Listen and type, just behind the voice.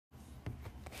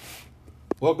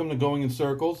Welcome to Going in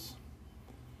Circles.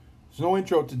 There's no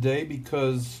intro today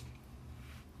because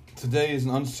today is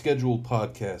an unscheduled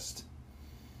podcast.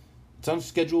 It's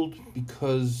unscheduled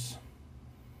because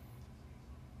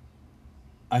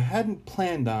I hadn't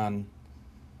planned on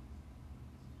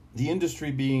the industry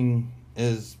being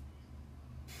as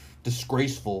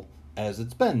disgraceful as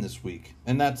it's been this week.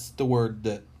 And that's the word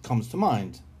that comes to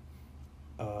mind.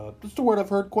 It's the word I've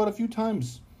heard quite a few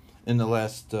times in the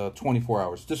last 24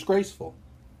 hours. Disgraceful.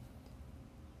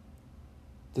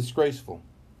 Disgraceful.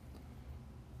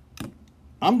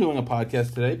 I'm doing a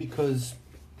podcast today because,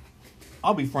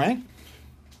 I'll be frank,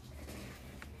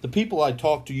 the people I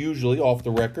talk to usually off the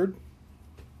record,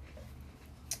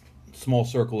 small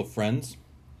circle of friends,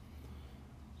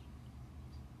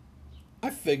 I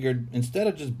figured instead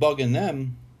of just bugging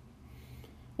them,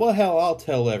 well, hell, I'll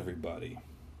tell everybody.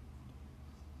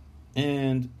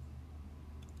 And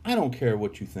I don't care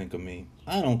what you think of me.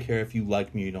 I don't care if you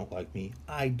like me or you don't like me.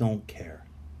 I don't care.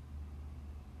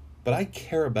 But I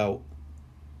care about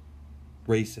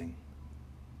racing.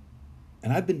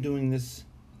 And I've been doing this,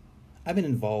 I've been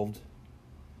involved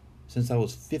since I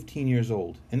was 15 years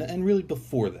old. And really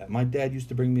before that. My dad used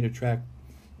to bring me to track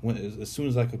as soon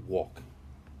as I could walk.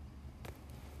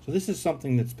 So this is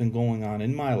something that's been going on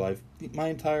in my life,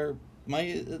 literally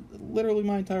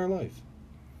my entire life.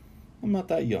 I'm not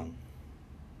that young.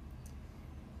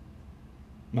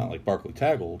 I'm not like Barclay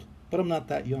Taggold, but I'm not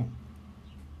that young.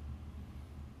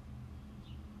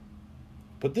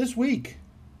 But this week,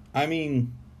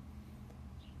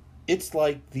 it's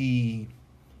like the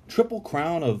triple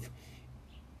crown of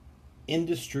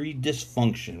industry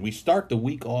dysfunction. We start the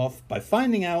week off by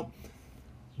finding out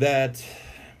that,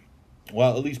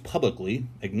 well, at least publicly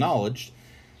acknowledged,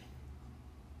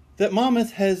 that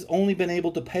Monmouth has only been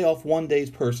able to pay off one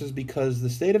day's purses because the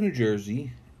state of New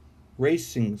Jersey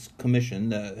Racing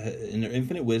Commission, in their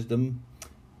infinite wisdom,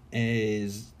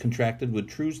 is contracted with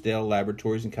Truesdale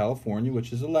Laboratories in California,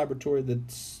 which is a laboratory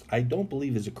that's, I don't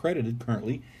believe, is accredited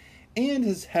currently, and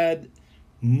has had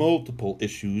multiple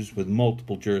issues with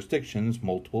multiple jurisdictions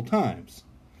multiple times.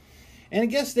 And I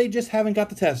guess they just haven't got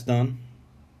the test done.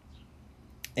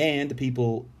 And the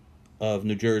people of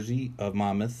New Jersey, of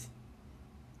Monmouth,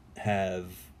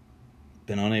 have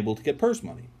been unable to get purse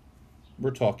money.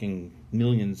 We're talking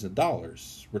millions of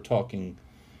dollars. We're talking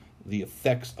the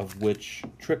effects of which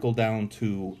trickle down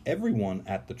to everyone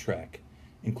at the track,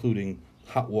 including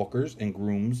hot walkers and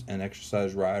grooms and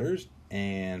exercise riders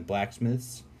and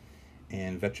blacksmiths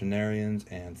and veterinarians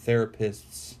and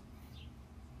therapists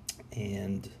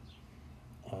and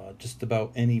just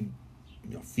about any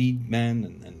feed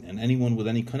men and anyone with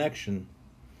any connection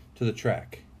to the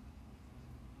track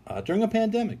during a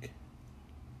pandemic.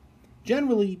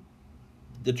 Generally,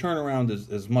 the turnaround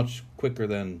is much quicker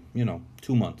than,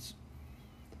 2 months.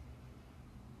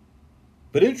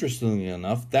 But interestingly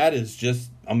enough, that is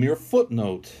just a mere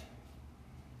footnote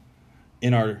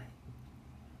in our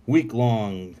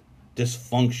week-long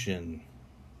dysfunction.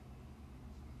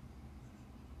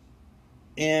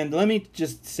 And let me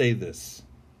just say this.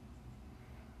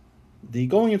 The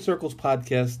Going in Circles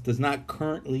podcast does not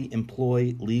currently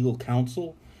employ legal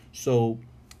counsel, so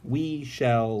we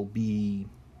shall be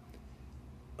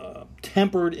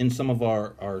tempered in some of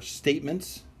our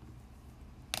statements.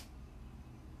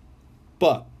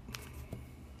 But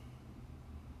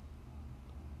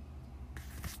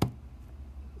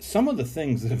some of the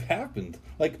things that have happened,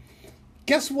 like,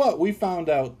 guess what we found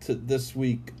out this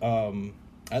week,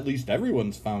 at least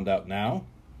everyone's found out now.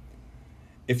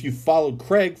 If you followed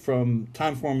Craig from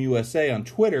Timeform USA on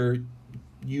Twitter,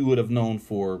 you would have known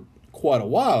for quite a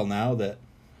while now that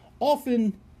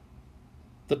often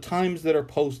the times that are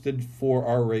posted for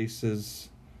our races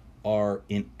are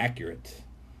inaccurate.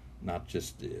 Not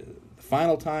just the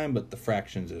final time, but the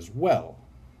fractions as well.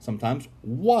 Sometimes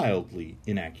wildly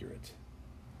inaccurate.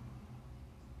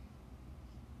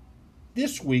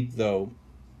 This week, though,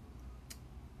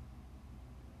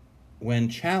 when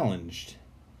challenged,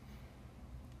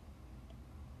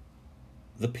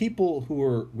 the people who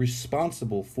are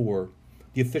responsible for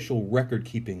the official record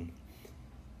keeping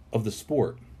of the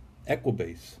sport,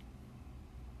 Equibase,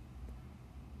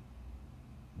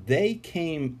 they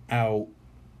came out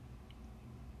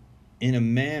in a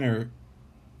manner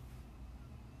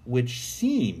which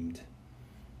seemed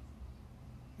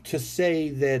to say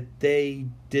that they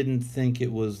didn't think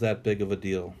it was that big of a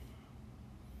deal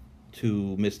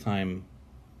to mistime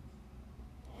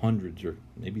hundreds or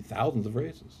maybe thousands of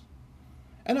races.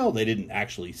 I know they didn't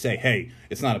actually say, hey,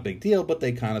 it's not a big deal, but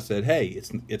they kind of said, hey,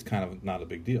 it's kind of not a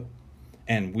big deal.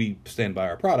 And we stand by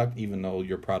our product, even though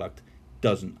your product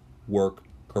doesn't work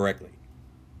correctly.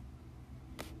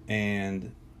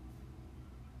 And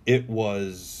it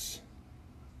was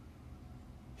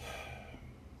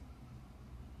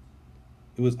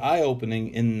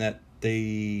eye-opening in that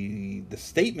the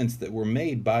statements that were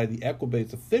made by the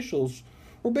Equibase officials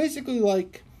were basically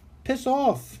like, piss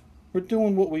off. We're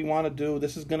doing what we want to do.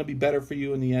 This is going to be better for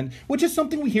you in the end, which is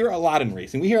something we hear a lot in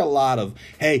racing. We hear a lot of,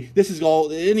 hey, this is all,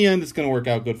 in the end, it's going to work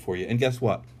out good for you. And guess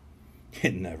what?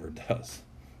 It never does.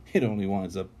 It only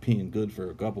winds up being good for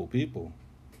a couple people.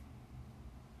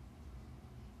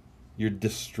 You're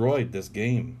destroyed this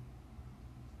game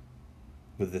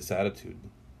with this attitude.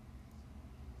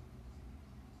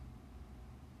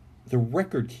 The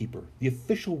record keeper, the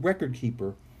official record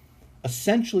keeper,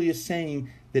 essentially is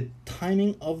saying that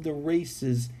timing of the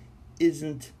races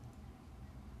isn't,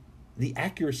 the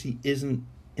accuracy isn't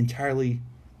entirely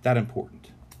that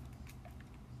important.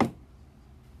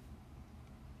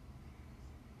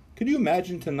 Could you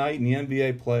imagine tonight in the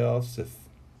NBA playoffs if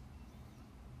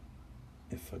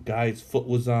a guy's foot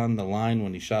was on the line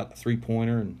when he shot a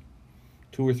three-pointer and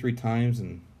 2 or 3 times,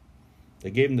 and they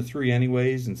gave him the 3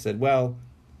 anyways and said, well,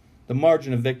 the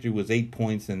margin of victory was 8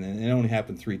 points, and it only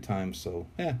happened 3 times, so,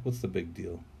 what's the big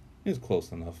deal? It was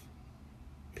close enough.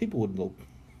 People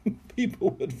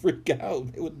would freak out.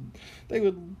 They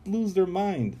would lose their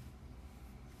mind.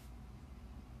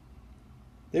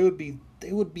 They would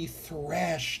be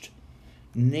thrashed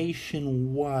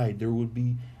nationwide. There would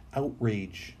be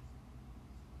outrage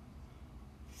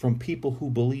from people who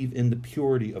believe in the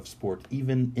purity of sport,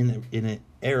 even in an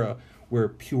era where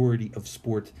purity of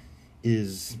sport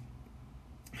is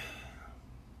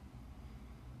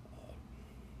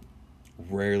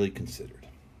rarely considered.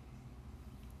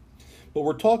 But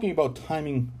we're talking about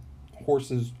timing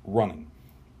horses running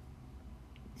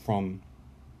from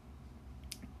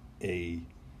a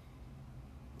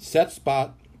set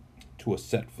spot to a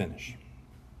set finish,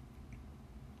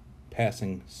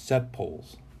 passing set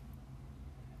poles.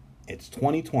 It's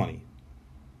 2020,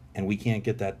 and we can't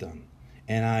get that done.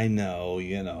 And I know,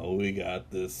 we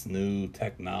got this new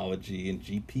technology and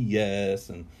GPS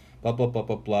and blah, blah, blah,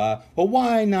 blah, blah. Well,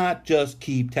 why not just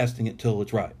keep testing it till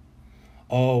it's right?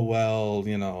 Oh, well,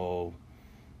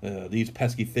 these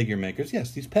pesky figure makers.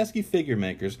 Yes, these pesky figure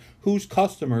makers whose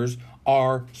customers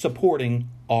are supporting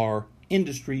our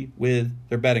industry with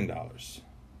their betting dollars.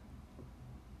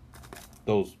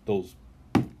 Those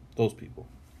people.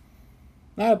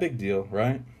 Not a big deal,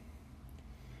 right?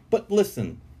 But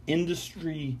listen,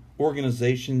 industry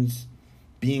organizations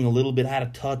being a little bit out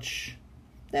of touch,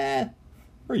 we're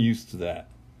used to that.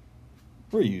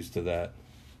 We're used to that.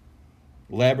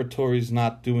 Laboratories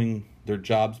not doing their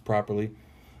jobs properly.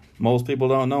 Most people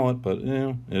don't know it, but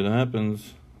it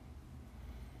happens.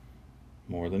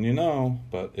 More than you know,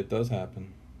 but it does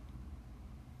happen.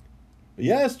 But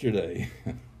yesterday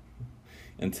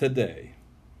and today,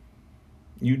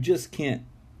 you just can't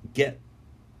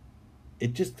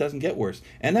it just doesn't get worse.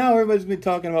 And now everybody's been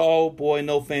talking about, oh boy,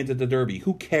 no fans at the Derby.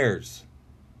 Who cares?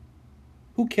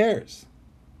 Who cares?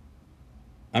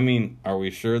 I mean, are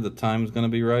we sure the time's going to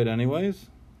be right anyways?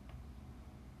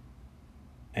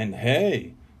 And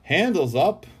hey, handles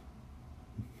up.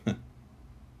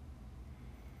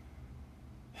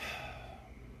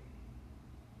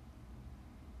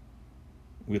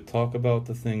 We talk about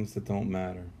the things that don't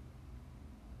matter.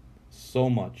 So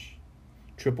much.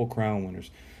 Triple Crown winners.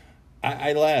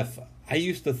 I laugh. I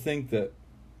used to think that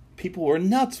people were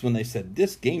nuts when they said,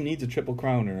 this game needs a Triple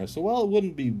Crown winner. I said, well, it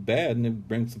wouldn't be bad, and it'd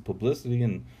bring some publicity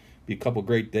and be a couple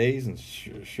great days, and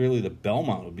surely the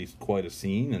Belmont would be quite a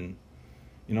scene, and,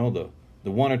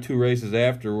 the 1 or 2 races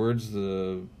afterwards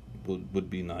would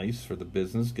be nice for the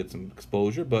business, get some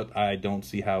exposure, but I don't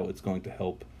see how it's going to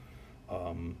help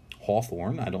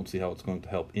Hawthorne. I don't see how it's going to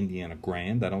help Indiana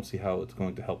Grand. I don't see how it's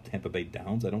going to help Tampa Bay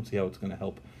Downs. I don't see how it's going to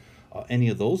help any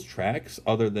of those tracks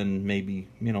other than maybe,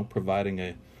 providing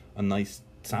a nice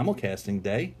simulcasting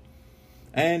day.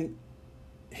 And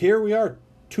here we are,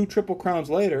 2 Triple Crowns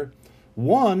later.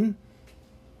 One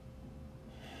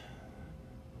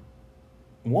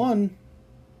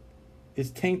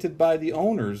is tainted by the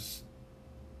owner's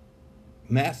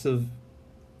massive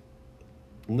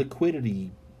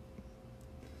liquidity,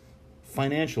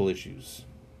 financial issues.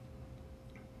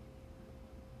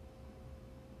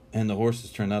 And the horse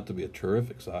has turned out to be a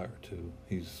terrific sire, too.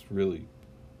 It's really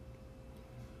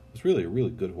a really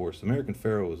good horse. American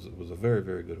Pharoah was a very,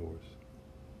 very good horse.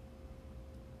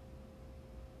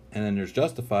 And then there's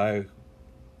Justify,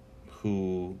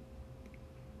 who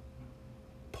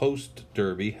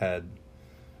post-Derby had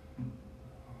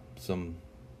some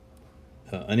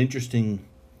an interesting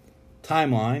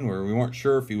timeline where we weren't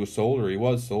sure if he was sold or he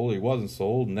was sold or he wasn't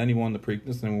sold, and then he won the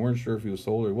Preakness, and we weren't sure if he was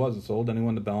sold or he wasn't sold. Then he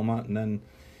won the Belmont, and then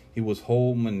he was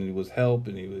home and he was help,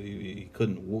 and he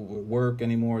couldn't work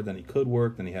anymore. Then he could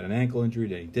work. Then he had an ankle injury.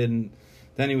 Then he didn't.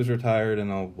 Then he was retired,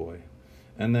 and oh boy.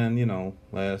 And then,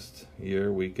 last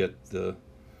year we get the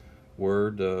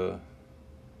word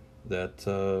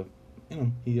that,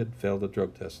 he had failed a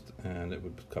drug test and it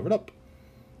was covered up.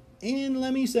 And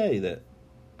let me say that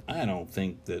I don't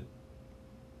think that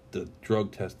the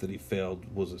drug test that he failed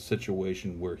was a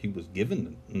situation where he was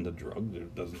given the drug. It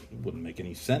wouldn't make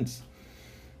any sense.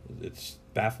 It's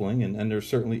baffling, and there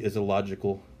certainly is a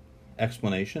logical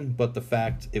explanation, but the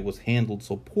fact it was handled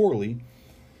so poorly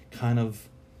kind of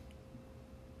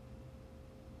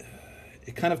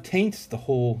taints the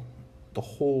whole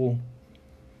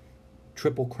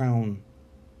Triple Crown.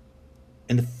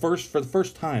 And for the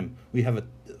first time, we have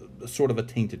a sort of a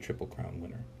tainted Triple Crown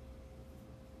winner.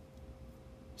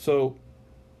 So,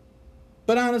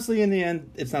 but honestly, in the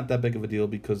end, it's not that big of a deal,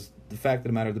 because the fact of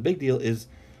the matter, the big deal is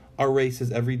our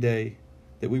races every day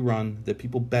that we run, that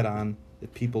people bet on,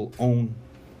 that people own.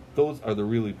 Those are the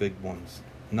really big ones,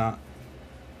 not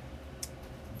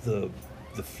the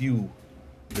few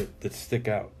that stick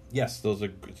out. Yes, those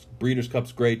are Breeders'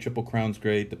 Cup's great, Triple Crown's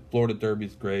great, the Florida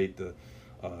Derby's great, the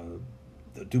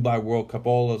Dubai World Cup,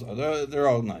 all those, they're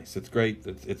all nice. It's great.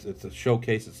 It's a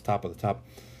showcase. It's top of the top.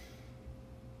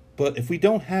 But if we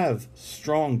don't have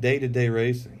strong day-to-day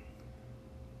racing,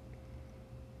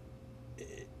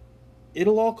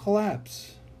 it'll all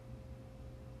collapse.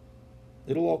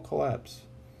 It'll all collapse.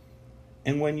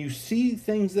 And when you see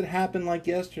things that happen like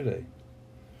yesterday,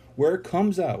 where it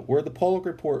comes out, where the Pollock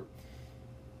report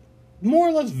more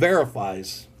or less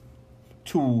verifies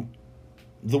to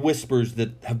the whispers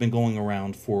that have been going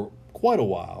around for quite a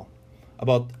while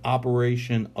about the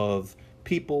operation of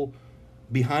people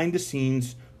behind the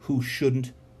scenes who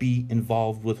shouldn't be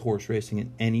involved with horse racing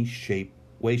in any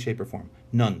way, shape, or form.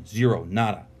 None. Zero.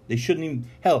 Nada. They shouldn't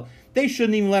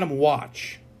even let them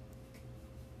watch.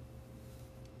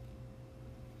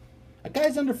 A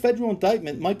guy's under federal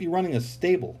indictment might be running a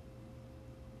stable.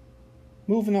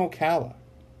 Moving to Ocala.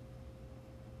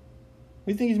 What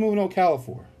do you think he's moving to Ocala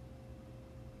for?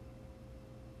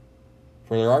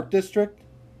 For their art district?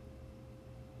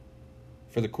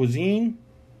 For the cuisine?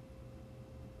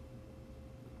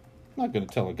 I'm not going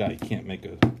to tell a guy he can't make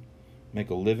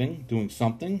a living doing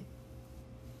something.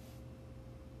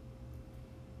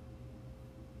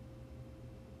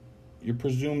 You're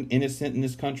presumed innocent in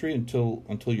this country until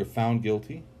you're found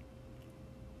guilty.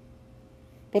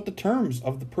 But the terms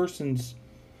of the person's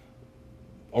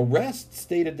arrest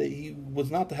stated that he was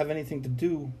not to have anything to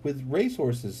do with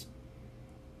racehorses.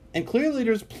 And clearly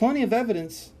there's plenty of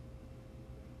evidence,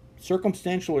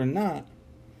 circumstantial or not,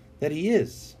 that he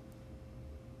is.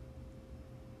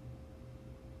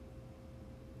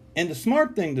 And the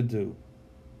smart thing to do,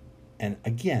 and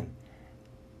again,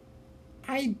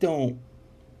 I don't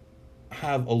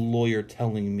have a lawyer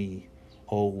telling me,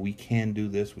 oh, we can do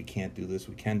this, we can't do this,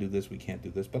 we can do this, we can't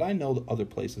do this, but I know that other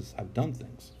places have done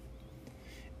things.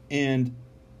 And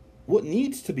what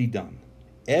needs to be done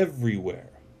everywhere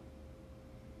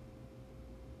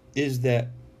is that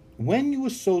when you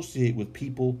associate with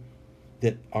people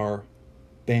that are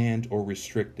banned or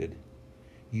restricted,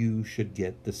 you should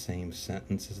get the same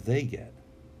sentence as they get.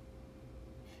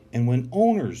 And when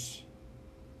owners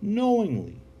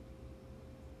knowingly,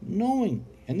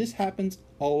 and this happens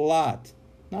a lot,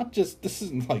 not just, this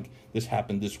isn't like this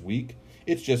happened this week,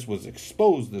 it just was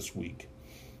exposed this week.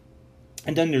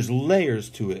 And then there's layers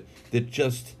to it that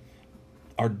just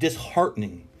are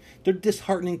disheartening. They're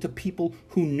disheartening to people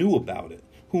who knew about it,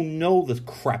 who know the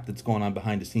crap that's going on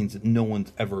behind the scenes that no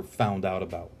one's ever found out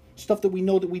about. Stuff that we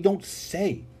know that we don't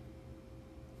say.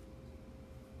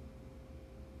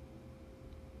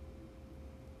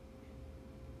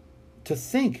 To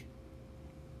think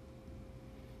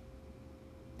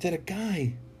that a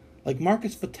guy like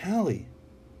Marcus Vitale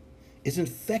is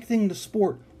infecting the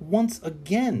sport once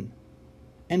again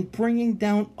and bringing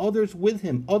down others with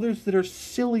him, others that are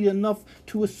silly enough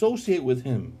to associate with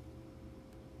him.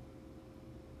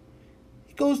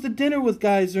 He goes to dinner with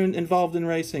guys that are involved in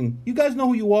racing. You guys know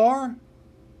who you are?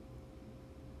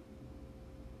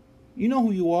 You know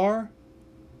who you are?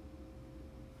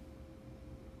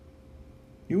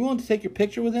 You're willing to take your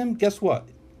picture with him? Guess what?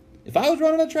 If I was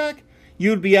running a track,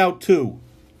 you'd be out too.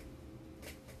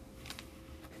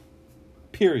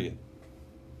 Period.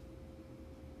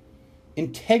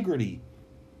 Integrity.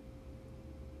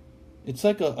 It's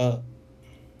like a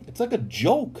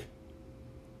joke.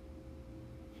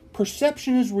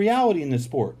 Perception is reality in this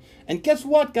sport. And guess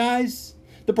what, guys?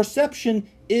 The perception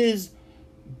is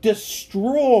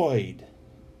destroyed.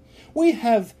 We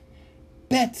have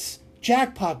bets,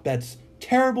 jackpot bets,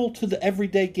 terrible to the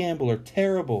everyday gambler,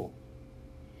 terrible.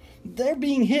 They're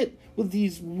being hit with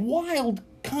these wild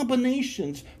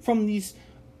combinations from these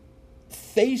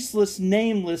faceless,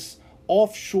 nameless,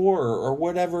 offshore or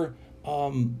whatever,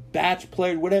 batch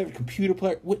player, whatever, computer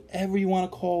player, whatever you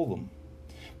want to call them.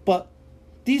 But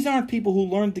these aren't people who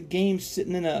learned the game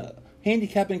sitting in a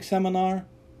handicapping seminar.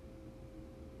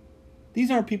 These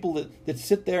aren't people that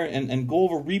sit there and go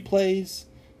over replays.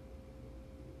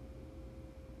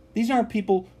 These aren't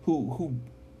people who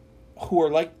are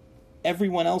like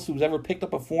everyone else who's ever picked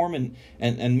up a form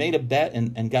and made a bet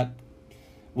and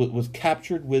was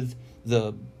captured with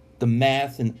the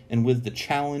math and with the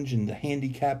challenge and the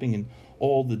handicapping and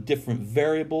all the different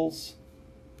variables.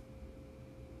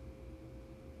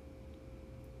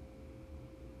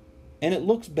 And it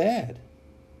looks bad.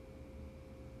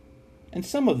 And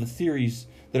some of the theories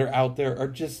that are out there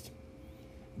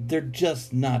they're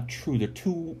just not true. They're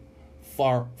too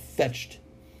far-fetched.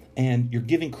 And you're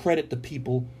giving credit to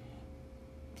people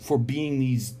for being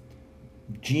these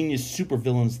genius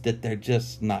supervillains that they're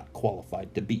just not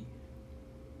qualified to be.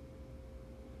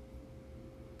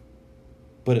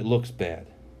 But it looks bad.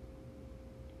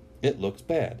 It looks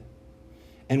bad.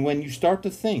 And when you start to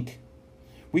think,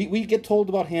 we get told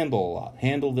about handle a lot.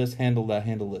 Handle this, handle that,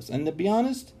 handle this. And to be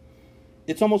honest,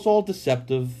 it's almost all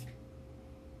deceptive,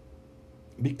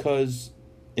 because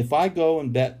if I go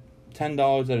and bet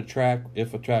 $10 at a track,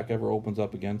 if a track ever opens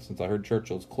up again, since I heard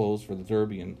Churchill's closed for the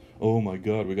Derby, and oh my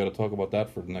God, we got to talk about that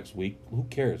for the next week. Who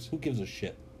cares? Who gives a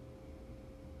shit?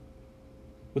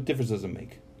 What difference does it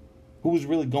make? Who was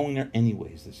really going there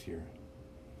anyways this year?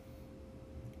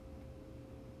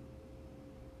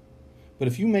 But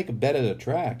if you make a bet at a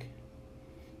track,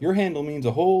 your handle means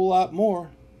a whole lot more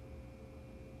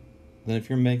than if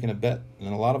you're making a bet in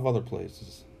a lot of other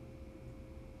places.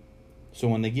 So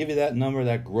when they give you that number,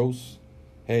 that gross,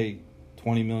 hey,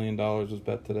 $20 million was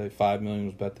bet today, $5 million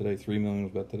was bet today, $3 million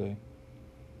was bet today,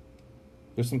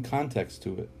 there's some context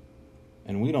to it.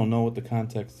 And we don't know what the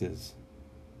context is.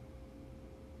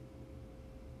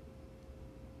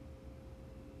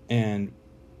 And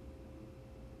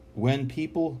when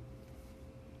people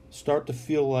start to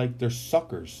feel like they're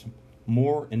suckers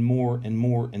more and more and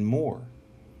more and more,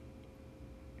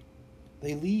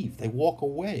 they leave, they walk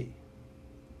away.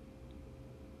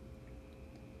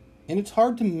 And it's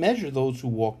hard to measure those who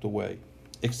walked away,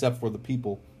 except for the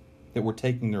people that were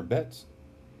taking their bets.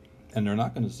 And they're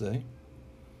not going to say.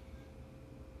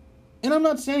 And I'm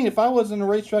not saying if I wasn't a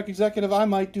racetrack executive, I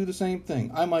might do the same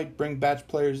thing. I might bring batch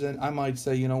players in. I might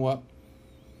say, you know what?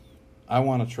 I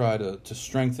want to try to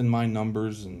strengthen my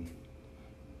numbers and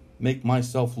make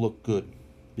myself look good.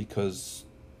 Because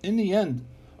in the end,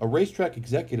 a racetrack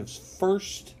executive's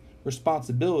first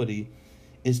responsibility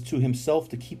is to himself,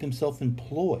 to keep himself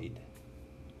employed.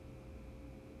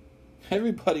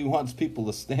 Everybody wants people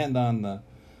to stand on the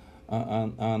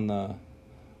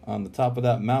top of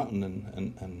that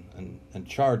mountain and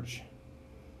charge,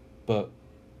 but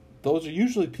those are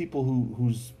usually people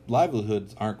whose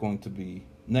livelihoods aren't going to be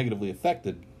negatively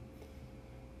affected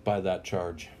by that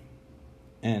charge,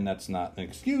 and that's not an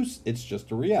excuse. It's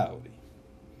just a reality.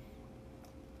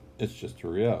 It's just a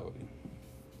reality.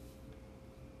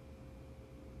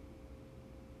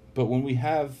 But when we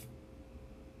have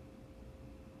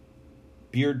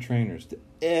beard trainers that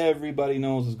everybody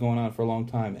knows is going on for a long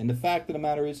time, and the fact of the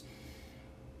matter is,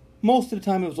 most of the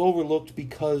time it was overlooked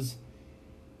because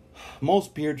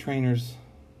most beard trainers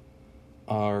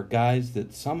are guys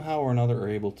that somehow or another are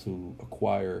able to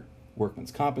acquire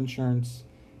workman's comp insurance,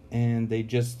 and they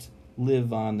just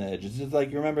live on the edge. It's just like,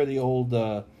 you remember the old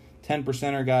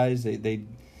 10%er guys? They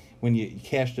when you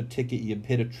cashed a ticket, you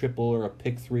hit a triple or a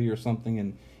pick 3 or something,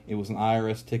 and it was an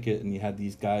IRS ticket, and you had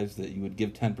these guys that you would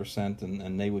give 10%,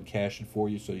 and they would cash it for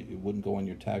you so it wouldn't go on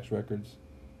your tax records.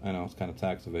 I know, it's kind of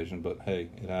tax evasion, but hey,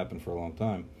 it happened for a long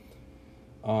time.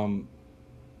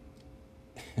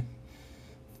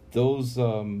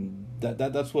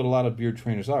 That's what a lot of beard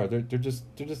trainers are. They're just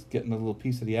getting a little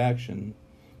piece of the action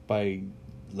by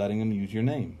letting them use your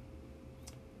name.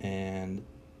 And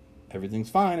everything's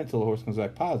fine until the horse comes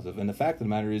back positive. And the fact of the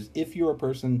matter is, if you're a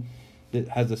person that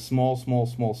has a small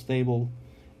stable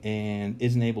and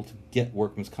isn't able to get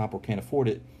workman's comp or can't afford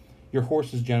it, your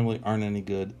horses generally aren't any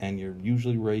good, and you're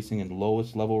usually racing in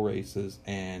lowest level races,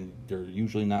 and they're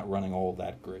usually not running all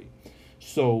that great.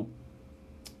 So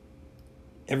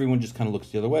everyone just kind of looks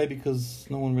the other way because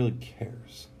no one really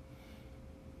cares.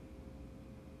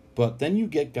 But then you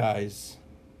get guys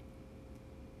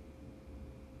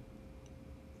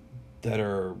that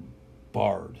are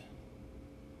barred.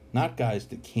 Not guys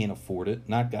that can't afford it,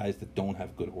 not guys that don't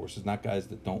have good horses, not guys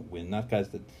that don't win, not guys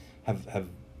that have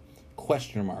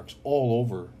question marks all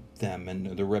over them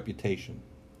and their reputation.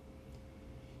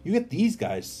 You get these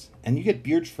guys, and you get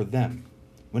Beards for them.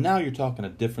 But now you're talking a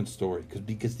different story,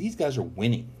 because these guys are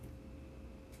winning.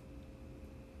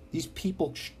 These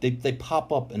people, they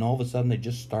pop up, and all of a sudden they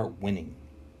just start winning.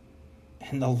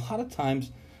 And a lot of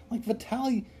times, like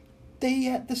Vitali, they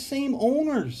had the same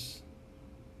owners.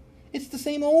 It's the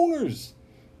same owners.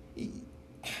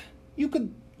 You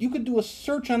could do a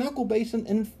search on Equibase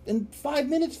and in 5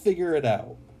 minutes figure it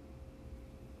out.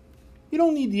 You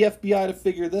don't need the FBI to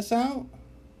figure this out.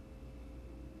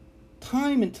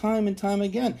 Time and time and time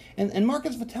again. And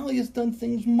Marcus Vitali has done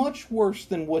things much worse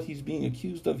than what he's being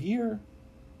accused of here.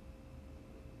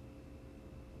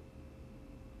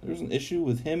 There's an issue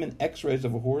with him and x-rays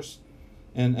of a horse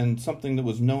and something that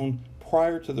was known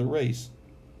prior to the race.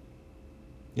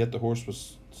 Yet the horse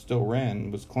was still ran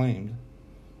and was claimed.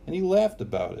 And he laughed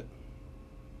about it.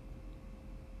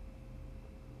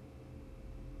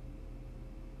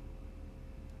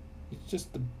 It's just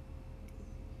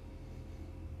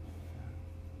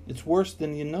it's worse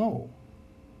than you know.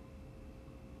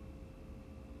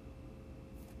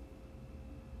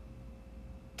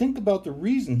 Think about the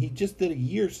reason he just did a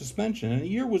year suspension, and a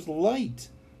year was light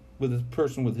with a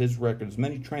person with his record, as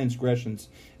many transgressions,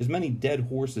 as many dead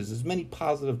horses, as many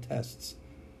positive tests,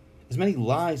 as many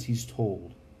lies he's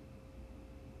told,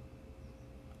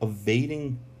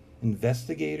 evading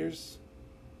investigators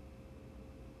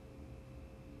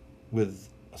with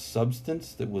a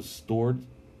substance that was stored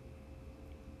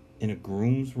in a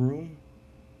groom's room,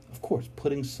 of course,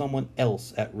 putting someone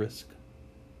else at risk.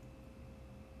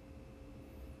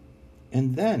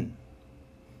 And then,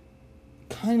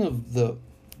 kind of the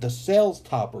sales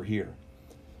topper here,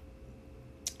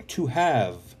 to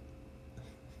have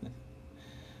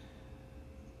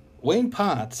Wayne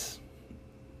Potts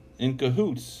in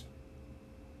cahoots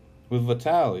with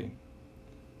Vitali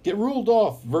get ruled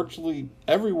off virtually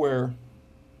everywhere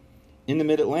in the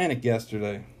Mid-Atlantic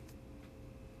yesterday.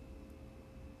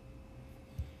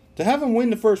 To have him win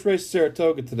the first race at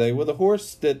Saratoga today with a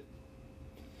horse that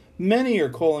many are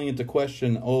calling into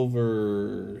question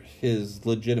over his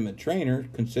legitimate trainer,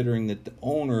 considering that the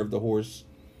owner of the horse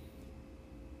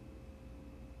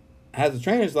has a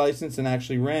trainer's license and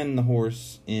actually ran the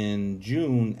horse in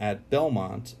June at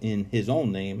Belmont in his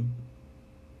own name.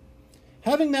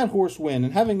 Having that horse win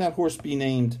and having that horse be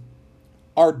named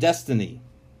Our Destiny,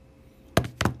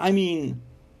 I mean,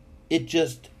 it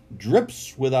just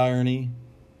drips with irony.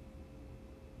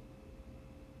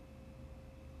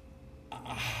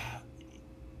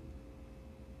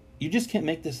 You just can't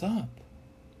make this up.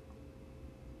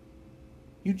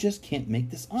 You just can't make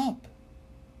this up.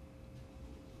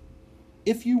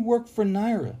 If you work for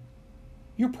NYRA,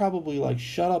 you're probably like,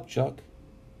 shut up, Chuck.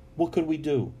 What could we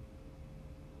do?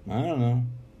 I don't know.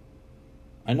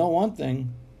 I know one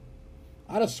thing.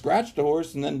 I'd have scratched the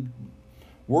horse and then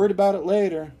worried about it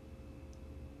later.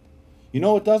 You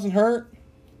know what doesn't hurt?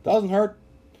 Doesn't hurt.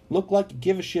 Look like you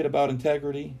give a shit about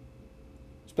integrity.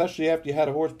 Especially after you had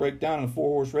a horse break down in a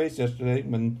 4-horse race yesterday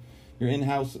when your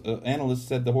in-house analyst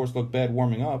said the horse looked bad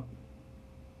warming up.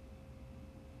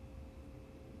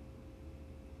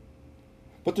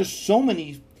 But there's so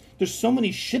many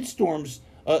shitstorms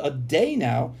a day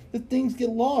now that things get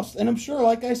lost. And I'm sure,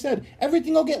 like I said,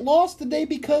 everything will get lost today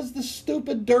because the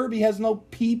stupid Derby has no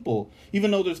people. Even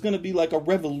though there's going to be like a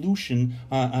revolution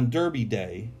on Derby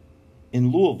Day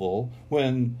in Louisville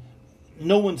when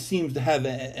no one seems to have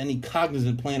any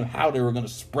cognizant plan of how they were going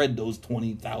to spread those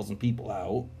 20,000 people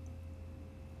out.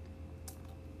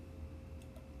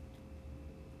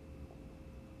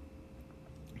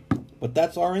 But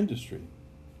that's our industry.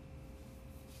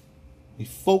 We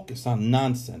focus on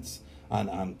nonsense,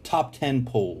 on top 10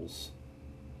 polls.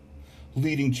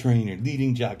 Leading trainer,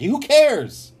 leading jockey. Who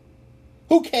cares?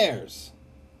 Who cares?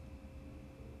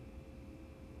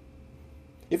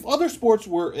 If other sports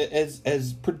were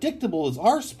as predictable as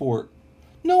our sport,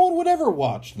 no one would ever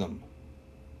watch them.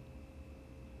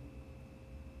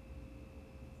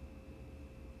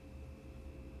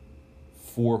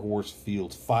 Four-horse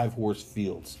fields, 5-horse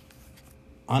fields,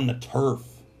 on the turf,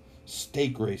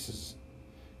 stake races.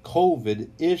 COVID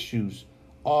issues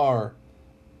are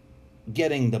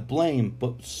getting the blame,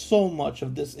 but so much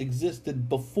of this existed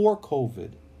before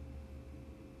COVID.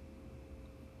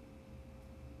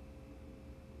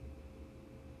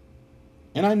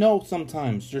 And I know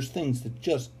sometimes there's things that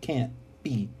just can't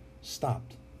be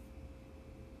stopped.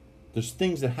 There's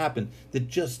things that happen that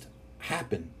just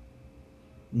happen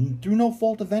through no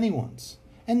fault of anyone's.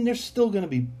 And there's still going to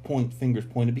be fingers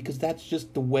pointed because that's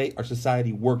just the way our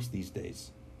society works these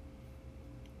days.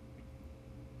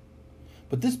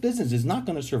 But this business is not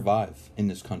going to survive in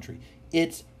this country.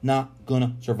 It's not going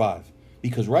to survive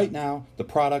because right now the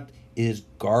product is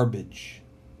garbage.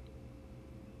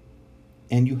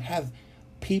 And you have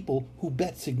people who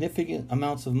bet significant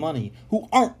amounts of money who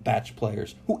aren't batch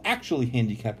players, who actually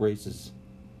handicap races.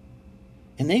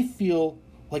 And they feel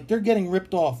like they're getting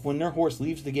ripped off when their horse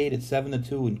leaves the gate at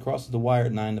 7-2 and crosses the wire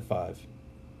at 9-5.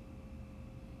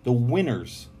 The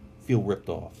winners feel ripped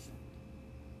off.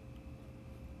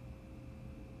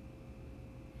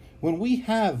 When we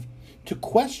have to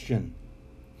question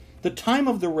the time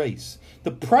of the race,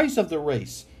 the price of the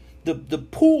race, the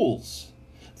pools,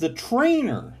 the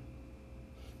trainer,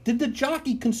 did the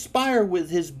jockey conspire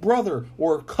with his brother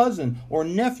or cousin or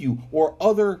nephew or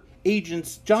other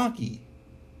agent's jockey?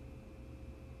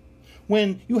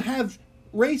 When you have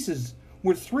races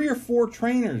where 3 or 4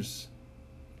 trainers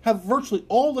have virtually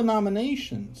all the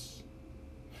nominations,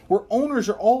 where owners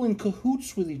are all in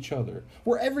cahoots with each other,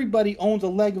 where everybody owns a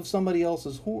leg of somebody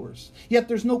else's horse, yet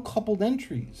there's no coupled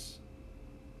entries.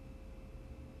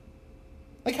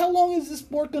 Like, how long is this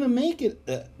sport going to make it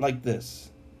like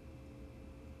this?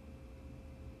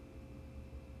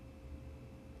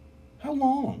 How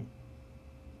long?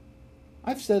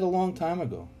 I've said a long time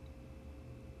ago,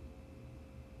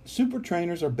 super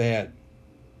trainers are bad.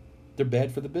 They're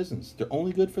bad for the business. They're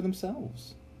only good for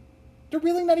themselves. They're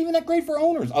really not even that great for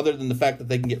owners, other than the fact that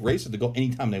they can get races to go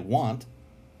anytime they want.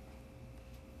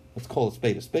 Let's call a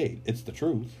spade a spade. It's the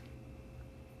truth.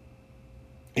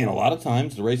 And a lot of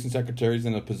times, the racing secretary's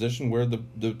in a position where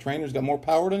the trainer's got more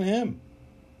power than him.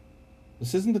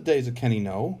 This isn't the days of Kenny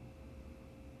No.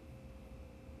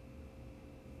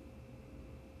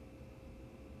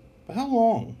 But how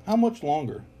long, how much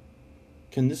longer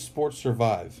can this sport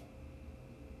survive?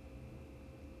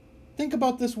 Think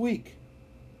about this week.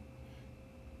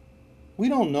 We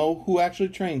don't know who actually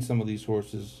trained some of these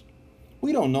horses.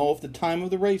 We don't know if the time of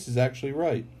the race is actually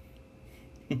right.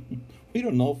 We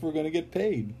don't know if we're going to get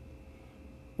paid.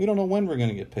 We don't know when we're going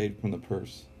to get paid from the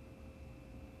purse.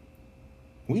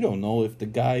 We don't know if the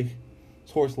guy's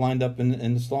horse lined up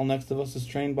in the stall next to us is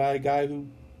trained by a guy who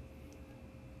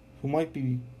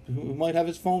might have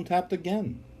his phone tapped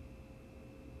again.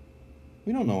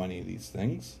 We don't know any of these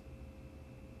things.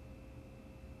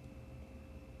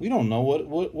 We don't know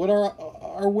what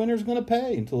our winner's going to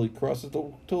pay until it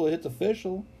hits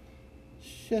official.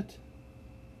 Shit.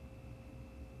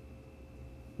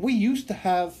 We used to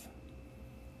have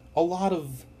a lot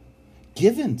of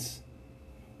givens.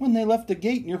 When they left the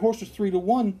gate and your horse was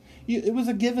 3-1, it was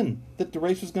a given that the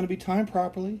race was going to be timed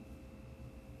properly.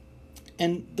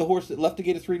 And the horse that left the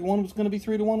gate at 3-1 was going to be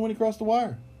 3-1 when he crossed the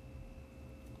wire.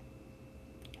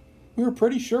 We were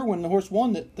pretty sure when the horse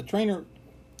won that the trainer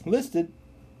listed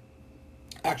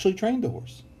actually trained the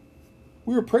horse.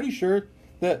 We were pretty sure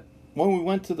that when we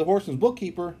went to the horseman's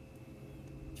bookkeeper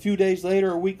a few days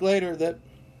later, a week later, that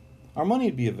our money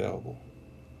would be available.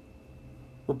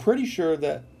 We're pretty sure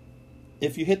that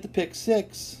if you hit the pick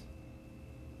 6,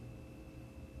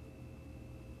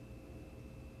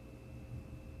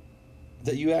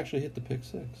 that you actually hit the pick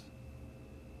 6.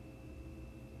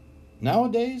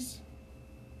 Nowadays,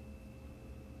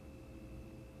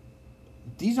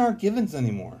 these aren't givens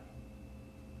anymore.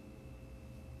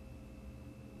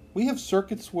 We have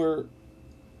circuits where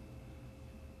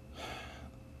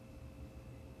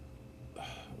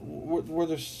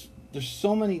there's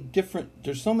so many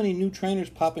new trainers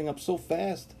popping up so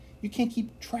fast, you can't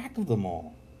keep track of them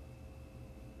all.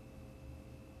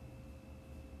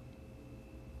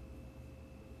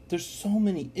 There's so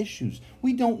many issues.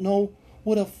 We don't know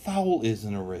what a foul is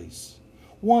in a race.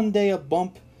 One day a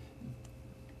bump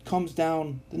comes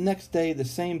down, the next day the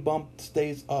same bump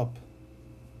stays up.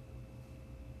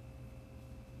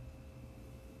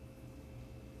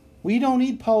 We don't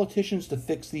need politicians to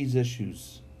fix these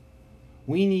issues.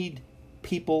 We need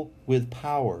people with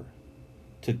power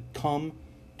to come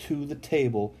to the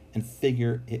table and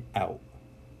figure it out.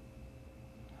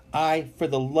 I, for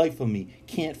the life of me,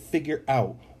 can't figure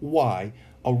out why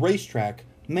a racetrack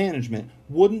management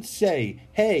wouldn't say,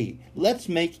 hey, let's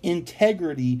make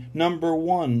integrity number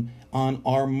 1 on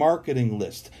our marketing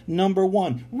list. Number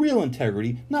 1, real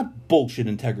integrity, not bullshit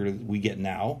integrity that we get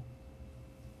now.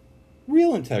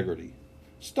 Real integrity.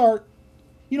 Start,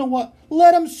 you know what?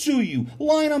 Let them sue you.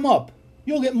 Line them up.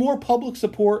 You'll get more public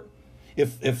support.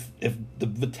 If the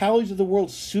Vitalis of the world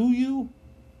sue you,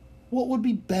 what would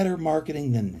be better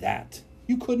marketing than that?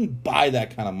 You couldn't buy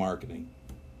that kind of marketing.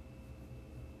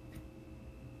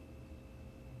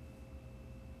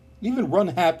 Even Run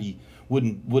Happy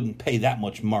wouldn't pay that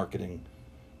much marketing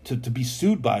to be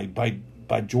sued by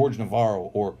George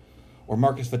Navarro or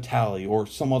Marcus Vitale or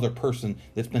some other person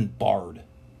that's been barred,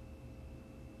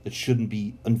 that shouldn't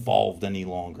be involved any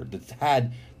longer, that's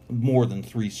had more than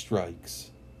 3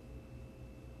 strikes.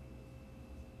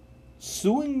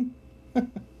 Suing?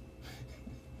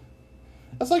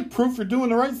 That's like proof you're doing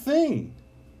the right thing.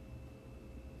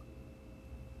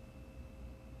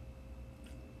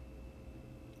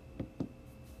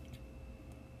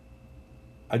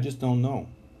 I just don't know.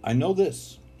 I know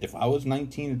this. If I was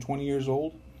 19 or 20 years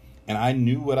old and I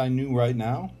knew what I knew right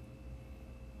now,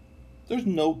 there's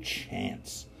no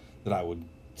chance that I would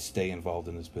stay involved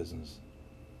in this business.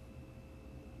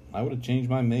 I would have changed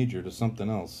my major to something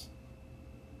else.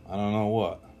 I don't know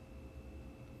what.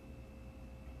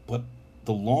 But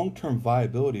the long-term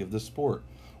viability of this sport,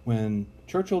 when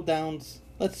Churchill Downs,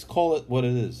 let's call it what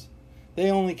it is, they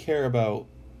only care about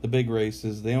the big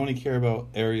races. They only care about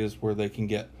areas where they can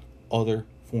get other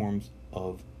forms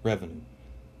of revenue.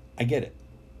 I get it.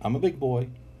 I'm a big boy.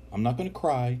 I'm not going to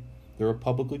cry. They're a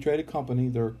publicly traded company.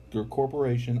 They're a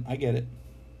corporation. I get it.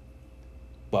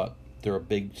 But they're a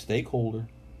big stakeholder.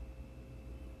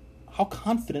 How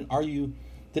confident are you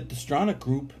that the Stronach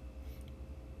Group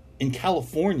in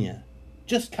California,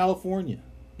 just California,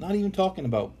 not even talking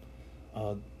about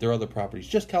their other properties,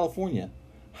 just California,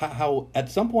 how at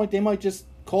some point they might just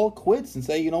call it quits and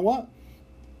say, you know what?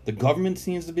 The government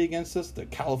seems to be against us. The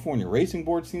California Racing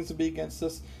Board seems to be against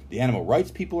us. The animal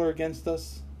rights people are against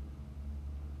us.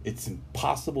 It's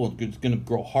impossible. It's going to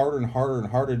grow harder and harder and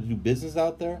harder to do business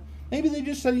out there. Maybe they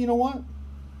just said, you know what?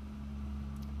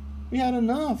 We had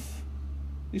enough.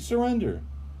 We surrender.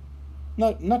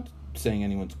 Not saying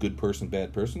anyone's good person,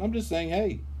 bad person. I'm just saying,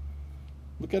 hey,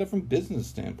 look at it from business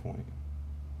standpoint.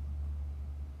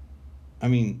 I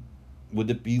mean,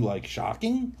 would it be like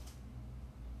shocking?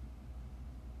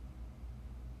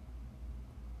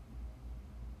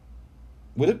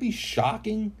 Would it be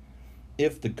shocking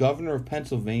if the governor of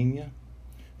Pennsylvania,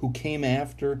 who came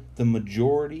after the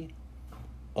majority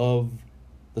of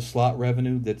the slot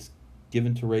revenue that's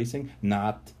given to racing,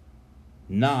 not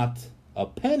a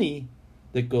penny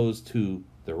that goes to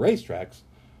the racetracks,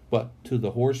 but to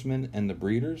the horsemen and the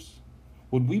breeders,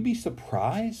 would we be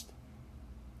surprised?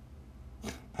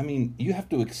 I mean, you have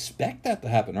to expect that to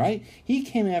happen, right? He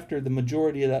came after the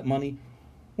majority of that money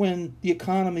when the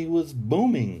economy was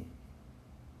booming.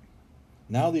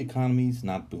 Now the economy's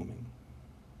not booming.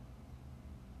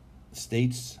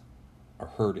 States are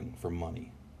hurting for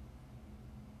money.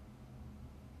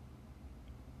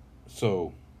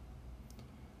 So,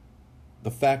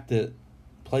 the fact that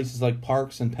places like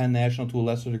Parks and Penn National, to a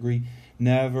lesser degree,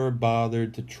 never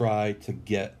bothered to try to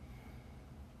get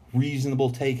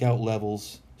reasonable takeout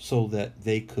levels so that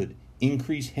they could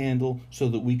increase handle, so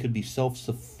that we could be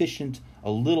self-sufficient,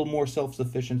 a little more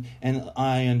self-sufficient. And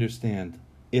I understand,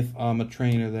 if I'm a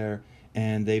trainer there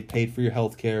and they've paid for your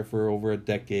health care for over a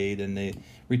decade and the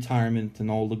retirement and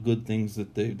all the good things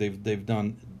that they've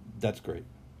done, that's great.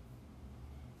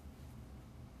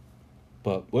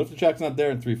 But what if the track's not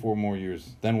there in 3-4 more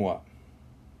years? Then what?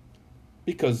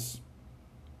 Because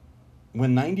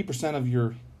when 90% of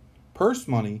your purse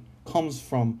money comes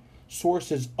from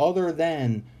sources other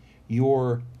than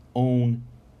your own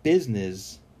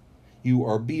business, you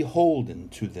are beholden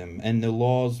to them, and the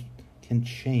laws can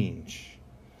change.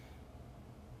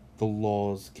 The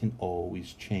laws can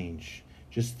always change.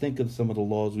 Just think of some of the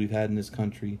laws we've had in this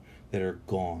country that are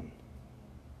gone.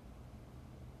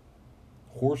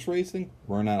 Horse racing,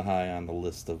 we're not high on the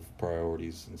list of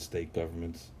priorities in state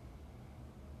governments.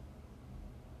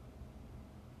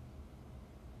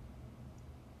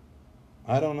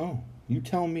 I don't know. You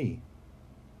tell me.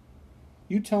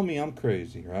 You tell me I'm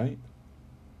crazy, right?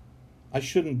 I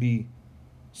shouldn't be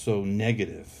so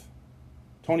negative.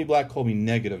 Tony Black called me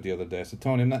negative the other day. I said,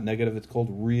 Tony, I'm not negative. It's called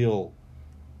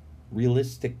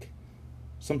realistic.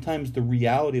 Sometimes the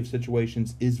reality of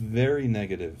situations is very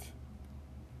negative.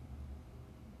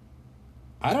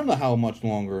 I don't know how much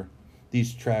longer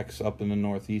these tracks up in the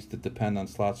Northeast that depend on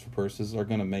slots for purses are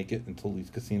going to make it until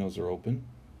these casinos are open.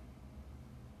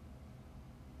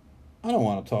 I don't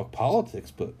want to talk politics,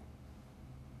 but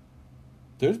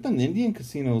there's been Indian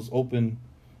casinos open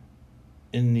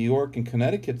in New York and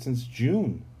Connecticut since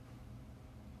June.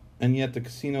 And yet the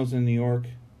casinos in New York,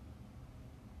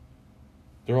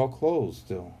 they're all closed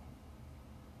still.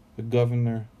 The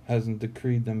governor hasn't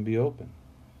decreed them be open.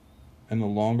 And the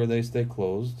longer they stay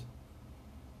closed,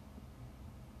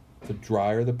 the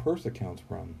drier the purse accounts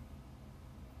run.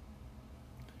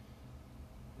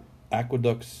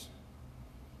 Aqueduct's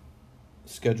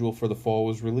schedule for the fall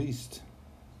was released.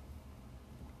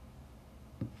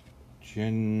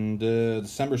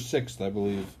 December 6th, I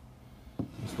believe.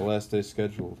 It's the last day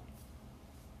scheduled.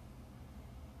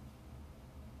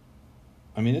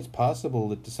 I mean, it's possible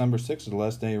that December 6th is the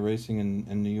last day of racing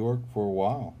in New York for a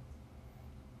while.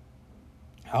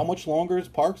 How much longer is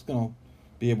Parks going to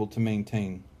be able to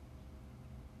maintain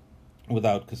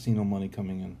without casino money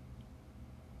coming in?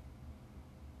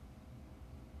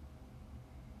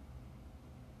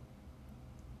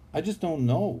 I just don't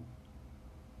know.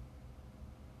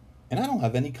 And I don't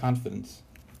have any confidence.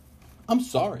 I'm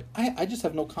sorry. I just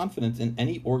have no confidence in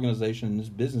any organization in this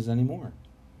business anymore.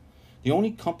 The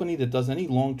only company that does any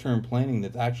long-term planning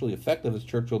that's actually effective is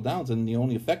Churchill Downs, and the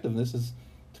only effectiveness is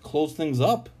to close things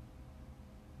up.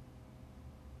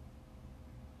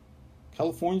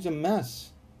 California's a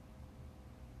mess.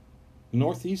 The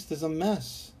Northeast is a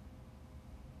mess.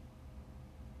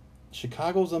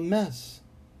 Chicago's a mess.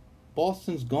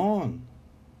 Boston's gone.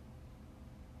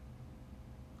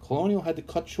 Colonial had to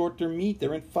cut short their meet.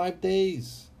 They're in 5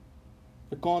 days.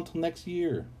 They're gone till next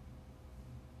year.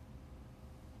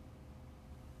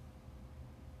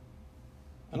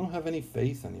 I don't have any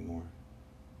faith anymore.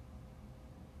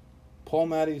 Paul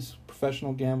Matty's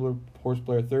professional gambler, horse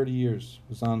player, 30 years,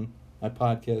 was on my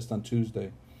podcast on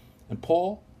Tuesday. And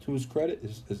Paul, to his credit,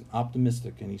 is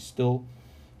optimistic, and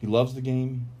he loves the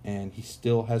game, and he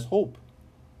still has hope.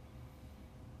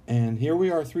 And here we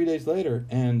are 3 days later,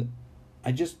 and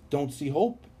I just don't see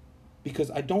hope, because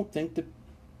I don't think that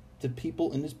the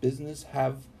people in this business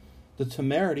have the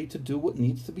temerity to do what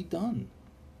needs to be done,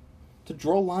 to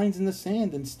draw lines in the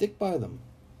sand and stick by them,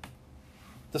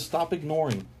 to stop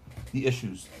ignoring the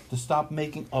issues, to stop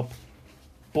making up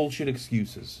bullshit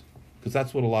excuses, because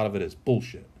that's what a lot of it is,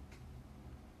 bullshit.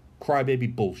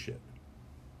 Crybaby bullshit.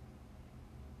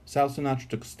 Sal Sinatra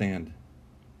took a stand.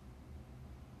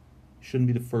 Shouldn't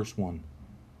be the first one.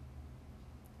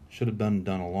 Should have been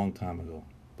done a long time ago,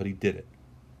 but he did it.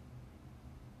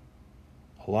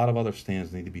 A lot of other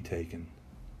stands need to be taken.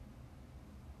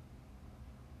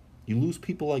 You lose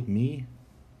people like me.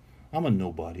 I'm a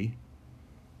nobody.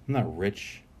 I'm not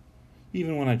rich.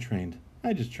 Even when I trained,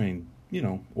 I just trained,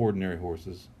 ordinary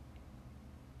horses.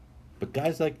 But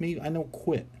guys like me, I know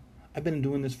quit. I've been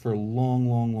doing this for a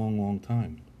long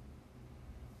time.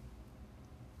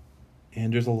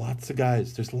 And there's lots of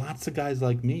guys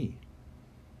like me.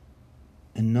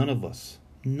 And none of us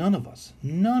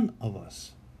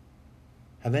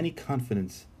have any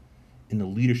confidence in the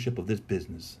leadership of this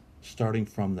business, starting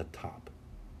from the top.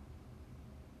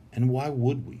 And why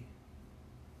would we?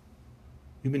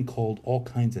 We've been called all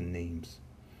kinds of names.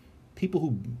 People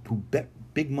who bet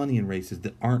big money in races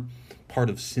that aren't part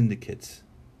of syndicates.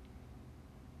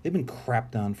 They've been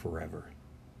crapped on forever.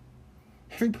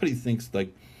 Everybody thinks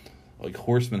like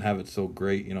horsemen have it so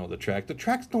great, the track. The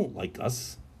tracks don't like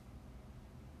us.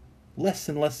 Less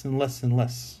and less and less and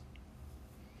less.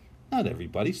 Not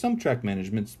everybody. Some track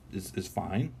management is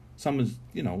fine. Some is,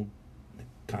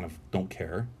 kind of don't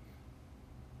care.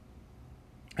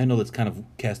 I know that's kind of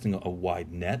casting a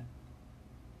wide net.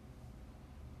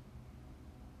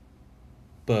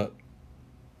 But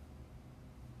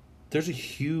there's a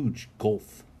huge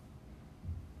gulf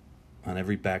on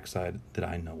every backside that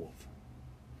I know of.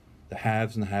 The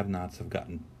haves and the have-nots have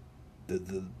gotten...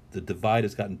 The divide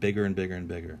has gotten bigger and bigger and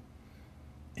bigger.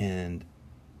 And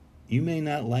you may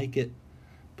not like it,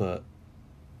 but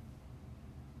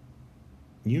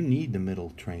you need the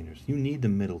middle trainers. You need the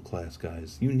middle class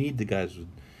guys. You need the guys with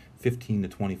 15 to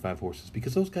 25 horses,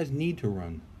 because those guys need to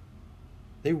run.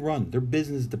 They run. Their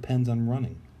business depends on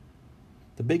running.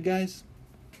 The big guys,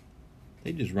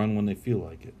 they just run when they feel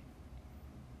like it.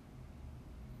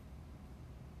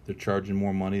 They're charging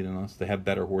more money than us. They have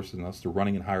better horses than us. They're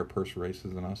running in higher purse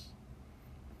races than us.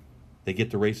 They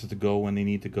get the races to go when they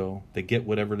need to go. They get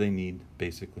whatever they need,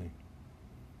 basically.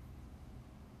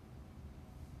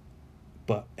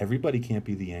 But everybody can't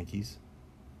be the Yankees.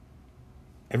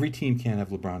 Every team can't have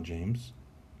LeBron James.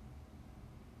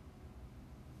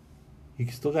 You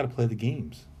still got to play the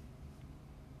games.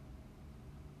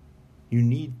 You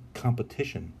need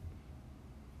competition.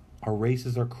 Our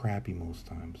races are crappy most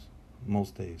times,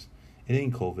 most days. It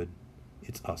ain't COVID.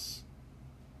 It's us.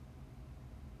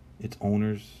 It's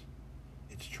owners.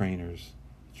 It's trainers.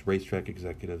 It's racetrack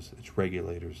executives. It's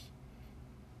regulators.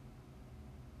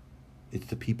 It's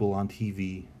the people on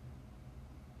TV.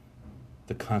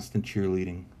 The constant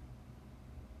cheerleading.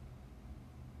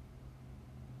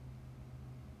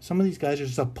 Some of these guys are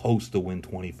supposed to win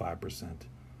 25%.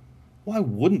 Why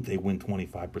wouldn't they win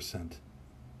 25%?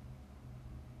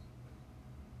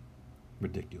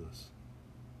 Ridiculous.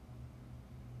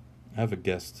 I have a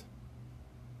guest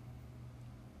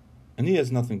And he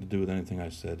has nothing to do with anything I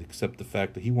said, except the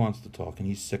fact that he wants to talk, and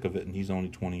he's sick of it, and he's only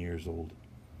 20 years old.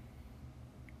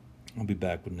 I'll be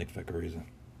back with Nick Vecchiarezza.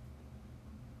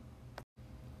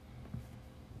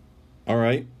 All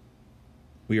right.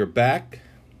 We are back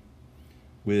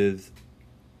with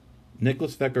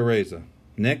Nicholas Vecchiarezza.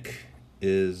 Nick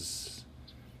is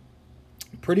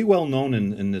pretty well known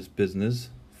in this business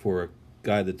for a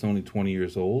guy that's only 20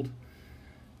 years old.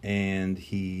 And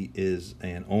he is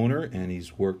an owner, and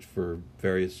he's worked for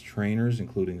various trainers,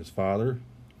 including his father.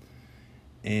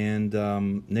 And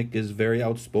Nick is very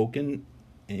outspoken,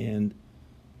 and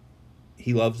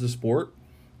he loves the sport.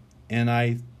 And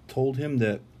I told him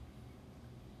that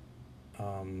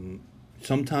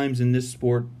sometimes in this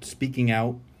sport, speaking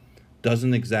out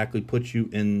doesn't exactly put you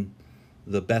in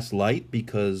the best light,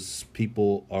 because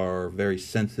people are very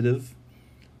sensitive,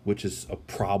 which is a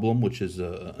problem, which is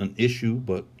an issue,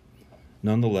 but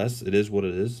nonetheless, it is what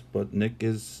it is. But Nick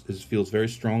feels very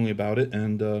strongly about it,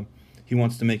 and he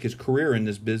wants to make his career in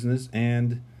this business,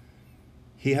 and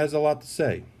he has a lot to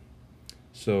say.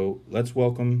 So let's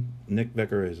welcome Nick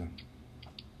Vecchiarezza.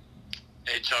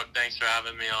 Hey, Chuck, thanks for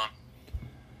having me on.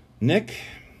 Nick,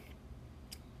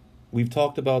 we've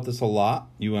talked about this a lot,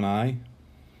 you and I,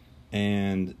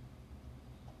 and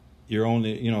you're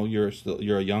only, you're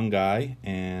a young guy,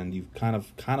 and you've kind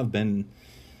of been,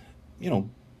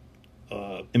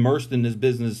 immersed in this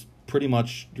business pretty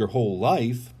much your whole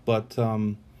life, but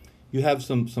you have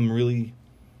some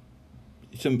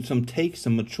takes,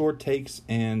 some mature takes,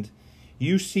 and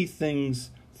you see things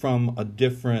from a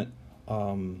different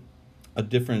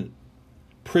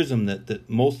prism that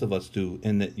most of us do,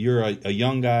 in that you're a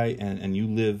young guy and you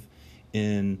live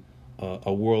in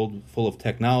a world full of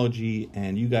technology,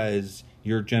 and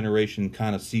your generation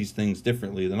kind of sees things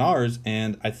differently than ours.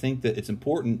 And I think that it's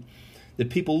important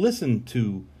that people listen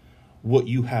to what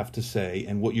you have to say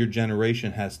and what your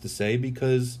generation has to say,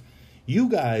 because you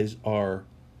guys are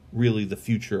really the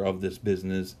future of this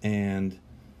business, and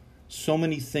so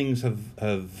many things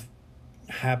have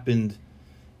happened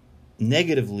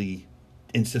negatively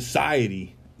in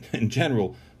society in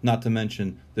general, not to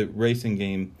mention the racing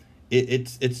game.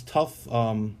 It's tough.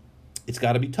 It's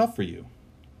got to be tough for you.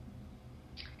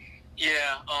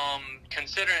 Yeah,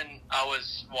 considering I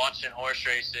was watching horse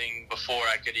racing before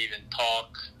I could even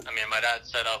talk. I mean, my dad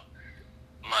set up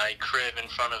my crib in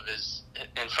front of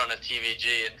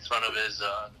TVG, in front of his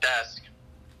desk.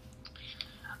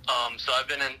 So I've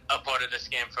been a part of this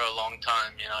game for a long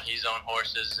time. He's owned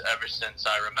horses ever since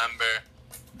I remember.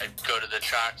 I'd go to the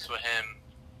tracks with him,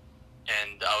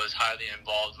 and I was highly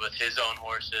involved with his own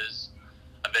horses.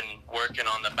 I've been working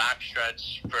on the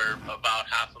backstretch for about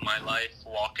half of my life,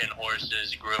 walking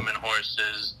horses, grooming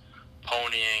horses,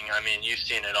 ponying. I mean, you've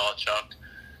seen it all, Chuck.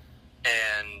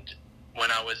 And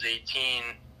when I was 18,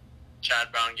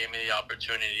 Chad Brown gave me the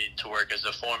opportunity to work as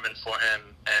a foreman for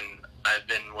him, and I've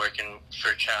been working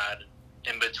for Chad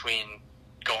in between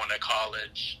going to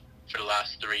college for the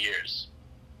last 3 years.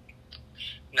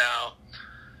 Now,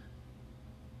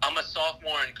 I'm a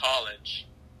sophomore in college,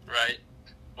 right?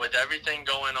 With everything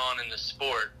going on in the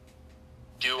sport,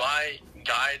 do I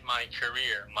guide my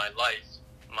career, my life,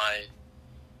 my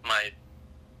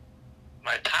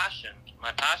passion?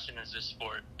 My passion is this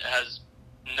sport. It has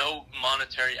no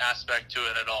monetary aspect to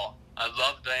it at all. I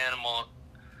love the animal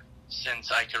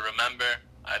since I can remember.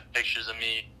 I have pictures of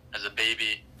me as a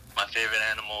baby. My favorite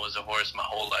animal was a horse my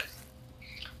whole life.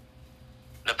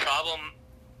 The problem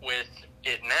with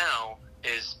it now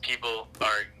is people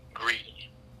are greedy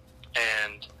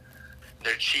and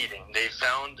they're cheating. They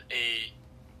found a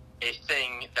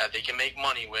thing that they can make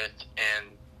money with, and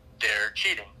they're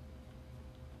cheating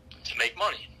to make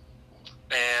money.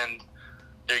 And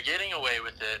they're getting away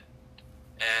with it,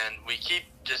 and we keep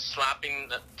just slapping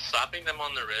them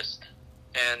on the wrist,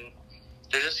 and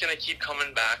they're just going to keep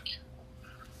coming back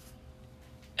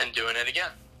and doing it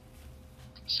again.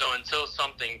 So until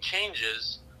something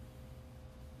changes,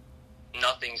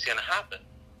 nothing's going to happen.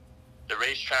 The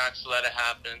racetracks let it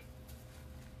happen.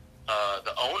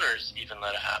 The owners even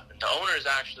let it happen. The owners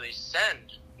actually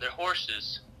send their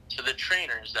horses to the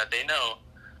trainers that they know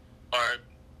are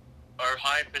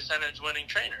high percentage winning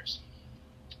trainers.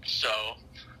 So,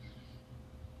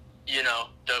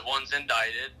 the ones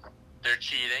indicted, they're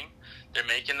cheating, they're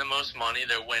making the most money,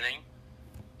 they're winning.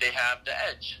 They have the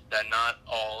edge that not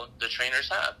all the trainers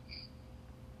have.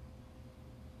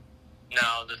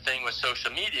 Now, the thing with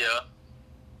social media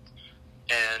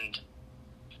and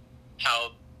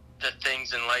how the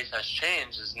things in life has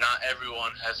changed is not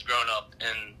everyone has grown up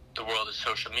in the world of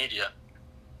social media.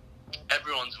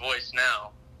 Everyone's voice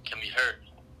now can be heard.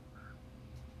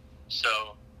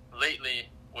 So lately,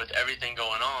 with everything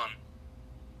going on,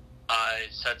 I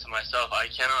said to myself, I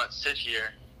cannot sit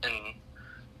here and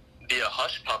be a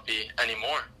hush puppy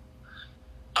anymore.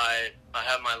 I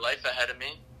have my life ahead of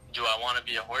me. Do I want to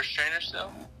be a horse trainer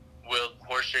still? Will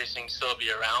horse racing still be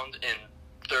around in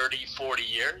 30, 40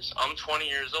 years? I'm 20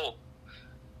 years old.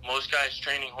 Most guys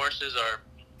training horses are,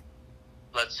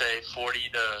 let's say, 40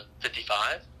 to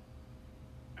 55.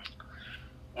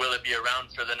 Will it be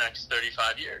around for the next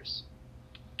 35 years?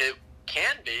 It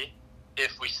can be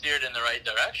if we steer it in the right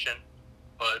direction,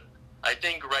 but I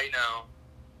think right now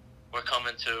we're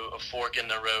coming to a fork in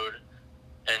the road,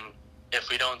 and if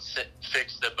we don't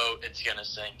fix the boat, it's going to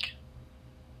sink.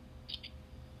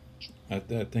 I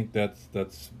think that's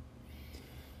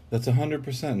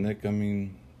 100%, Nick. I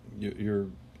mean, you're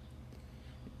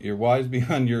wise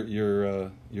beyond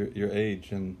your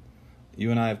age, and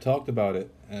you and I have talked about it,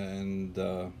 and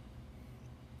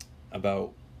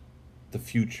about the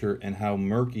future and how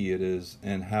murky it is,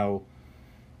 and how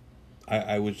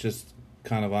I was just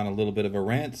kind of on a little bit of a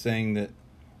rant saying that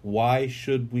why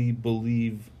should we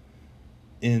believe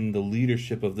in the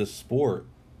leadership of this sport,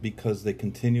 because they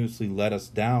continuously let us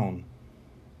down,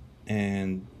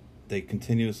 and they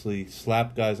continuously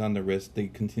slap guys on the wrist, they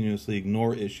continuously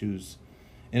ignore issues.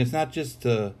 And it's not just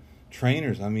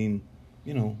trainers. I mean,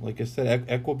 you know, like I said,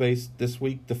 Equibase this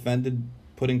week defended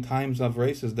putting times of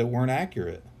races that weren't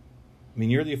accurate. I mean,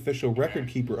 you're the official record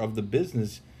keeper of the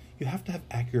business. You have to have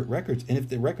accurate records. And if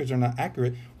the records are not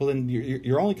accurate, well, then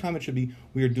your only comment should be,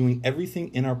 we are doing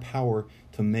everything in our power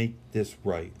to make this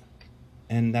right.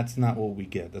 And that's not what we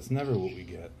get. That's never what we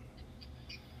get.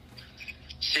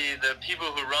 See, the people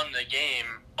who run the game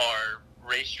are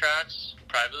racetracks,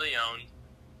 privately owned,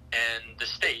 and the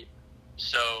state.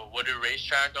 So what do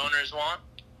racetrack owners want?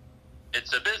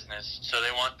 It's a business, so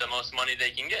they want the most money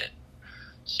they can get.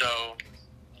 So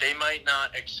they might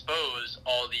not expose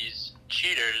all these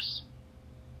cheaters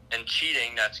and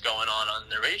cheating that's going on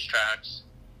the racetracks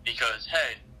because,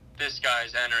 hey, this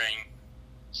guy's entering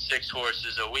 6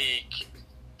 horses a week,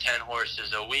 10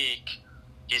 horses a week.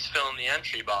 He's filling the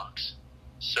entry box.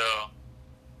 So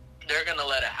they're going to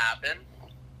let it happen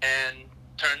and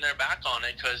turn their back on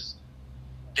it because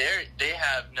they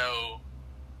have no,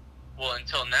 well,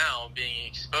 until now, being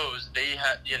exposed, they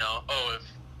have, you know, oh, if,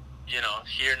 you know,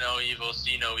 hear no evil,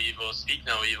 see no evil, speak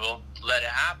no evil, let it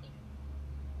happen.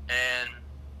 And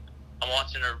I'm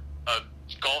watching a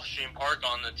Gulfstream Park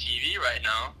on the TV right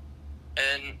now,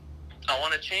 and I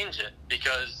want to change it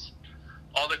because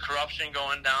all the corruption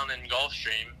going down in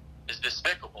Gulfstream is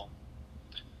despicable.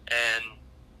 And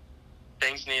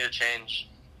things need to change.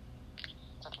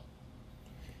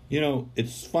 You know,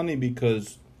 it's funny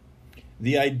because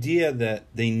the idea that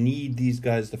they need these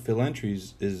guys to fill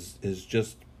entries is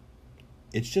just,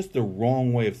 it's just the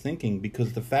wrong way of thinking,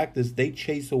 because the fact is they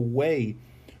chase away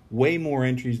way more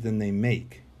entries than they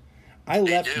make. I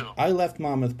left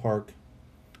Monmouth Park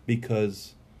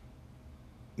because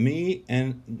me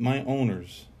and my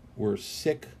owners were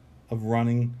sick of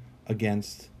running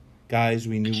against guys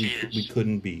we knew we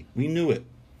couldn't beat. We knew it.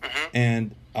 Mm-hmm.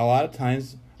 And a lot of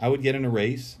times I would get in a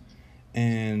race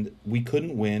and we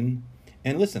couldn't win.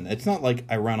 And listen, it's not like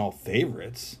I ran all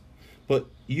favorites, but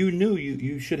you knew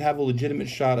you should have a legitimate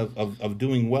shot of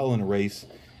doing well in a race,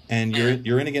 and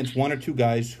you're in against 1 or 2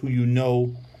 guys who you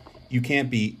know you can't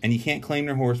beat, and you can't claim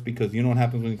their horse because you know what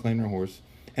happens when you claim their horse.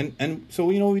 And so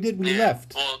you know what we did? We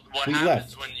left. Well, what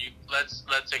happens when you let's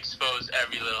expose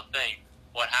every little thing.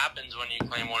 What happens when you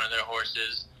claim one of their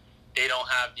horses? They don't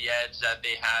have the edge that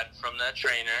they had from that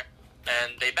trainer,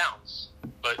 and they bounce.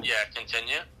 But yeah,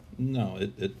 continue. No,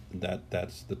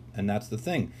 that's the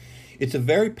thing. It's a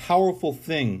very powerful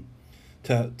thing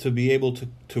to be able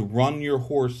to run your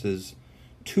horses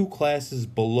 2 classes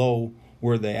below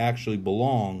where they actually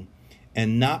belong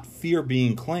and not fear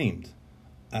being claimed.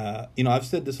 You know, I've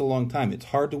said this a long time. It's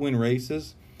hard to win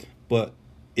races, but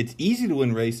it's easy to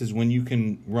win races when you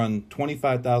can run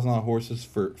 $25,000 horses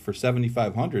for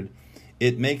 $7,500.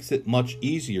 It makes it much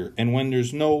easier. And when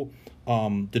there's no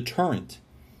deterrent,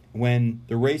 when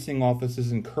the racing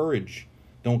offices encourage,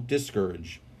 don't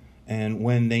discourage, and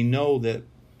when they know that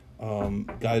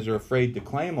guys are afraid to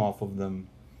claim off of them,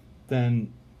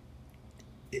 then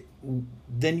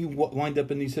you wind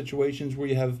up in these situations where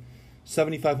you have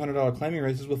 $7,500 claiming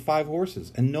races with 5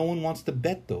 horses, and no one wants to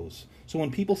bet those. So when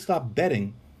people stop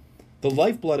betting, the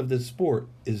lifeblood of this sport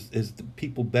is the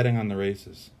people betting on the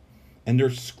races, and they're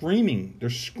screaming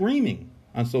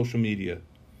on social media,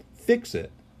 fix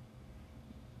it.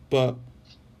 But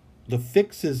the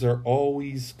fixes are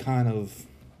always kind of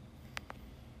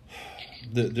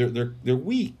they're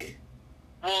weak.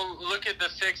 Well, look at the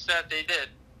fix that they did.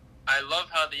 I love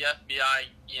how the FBI,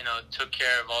 took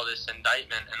care of all this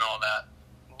indictment and all that,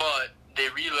 but they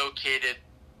relocated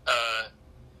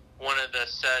one of the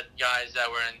said guys that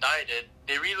were indicted.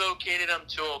 They relocated him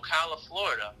to Ocala,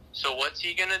 Florida. So what's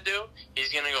he going to do?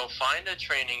 He's going to go find a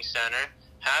training center,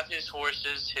 have his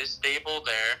horses, his stable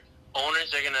there.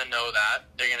 Owners are going to know that.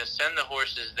 They're going to send the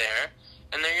horses there,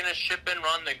 and they're going to ship and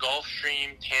run the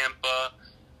Gulfstream, Tampa.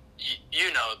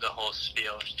 You know the whole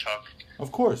spiel, Chuck.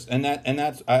 Of course, and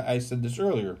that's I said this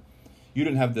earlier. You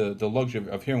didn't have the luxury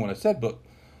of hearing what I said, but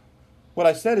what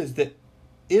I said is that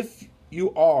if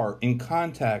you are in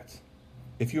contact,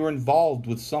 if you're involved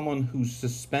with someone who's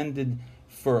suspended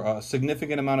for a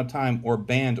significant amount of time or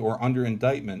banned or under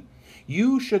indictment,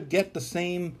 you should get the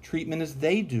same treatment as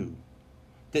they do.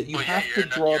 That you have to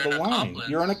draw the line.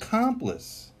 You're an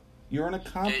accomplice. You're an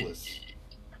accomplice.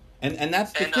 And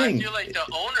that's the thing. And I feel like the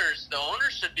owners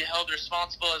should be held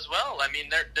responsible as well. I mean,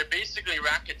 they're basically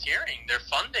racketeering. They're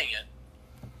funding it.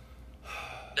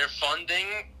 They're funding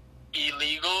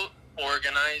illegal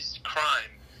organized crime.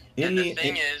 In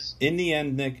the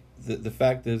end, Nick, the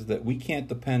fact is that we can't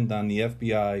depend on the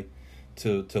FBI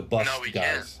to bust no, we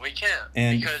guys. We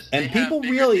can't. And people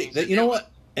really, that you know what,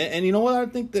 and you know what, I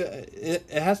think that it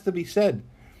has to be said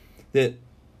that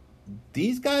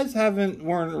these guys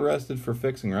weren't arrested for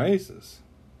fixing races.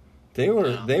 They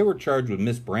were charged with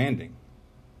misbranding.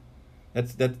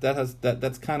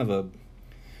 That's kind of a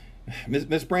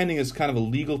misbranding is kind of a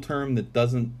legal term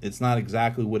that it's not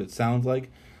exactly what it sounds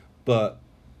like, but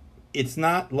it's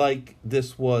not like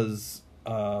this was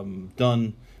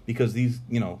done because the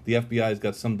FBI's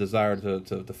got some desire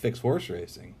to fix horse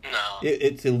racing. No.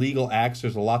 It's illegal acts.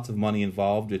 There's lots of money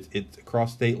involved. It's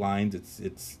across state lines.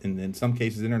 It's in some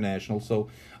cases international. So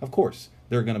of course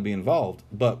they're going to be involved.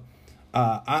 But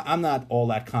I'm not all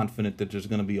that confident that there's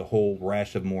going to be a whole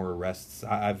rash of more arrests.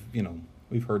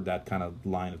 We've heard that kind of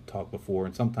line of talk before,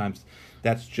 and sometimes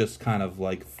that's just kind of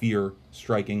like fear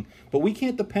striking. But we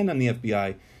can't depend on the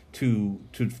FBI to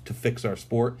fix our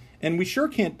sport, and we sure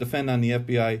can't depend on the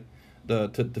FBI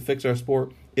to fix our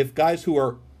sport if guys who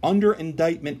are under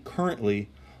indictment currently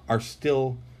are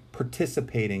still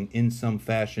participating in some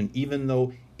fashion, even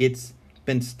though it's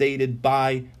been stated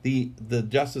by the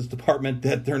Justice Department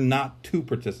that they're not to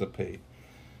participate.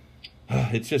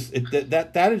 It's just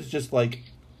that is just like,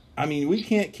 I mean, if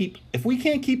we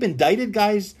can't keep indicted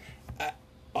guys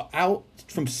out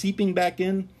from seeping back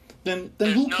in, then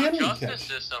who can we catch? There's no justice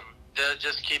system. They'll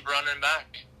just keep running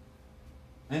back.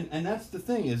 And that's the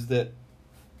thing, is that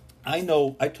I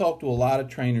talk to a lot of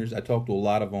trainers, I talk to a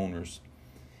lot of owners,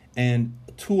 and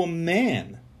to a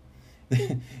man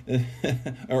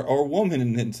or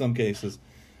woman in some cases,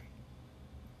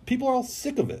 people are all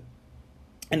sick of it.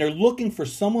 And they're looking for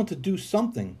someone to do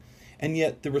something, and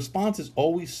yet the response is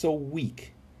always so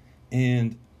weak.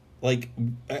 And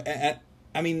I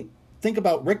mean, think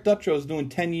about Rick Dutrow doing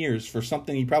 10 years for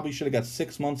something he probably should have got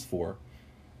 6 months for.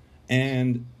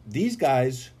 And these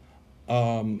guys,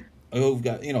 who've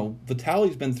got,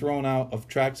 Vitali's been thrown out of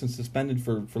tracks and suspended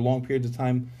for long periods of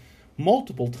time,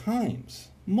 multiple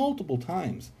times.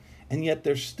 And yet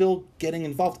they're still getting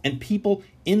involved. And people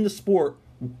in the sport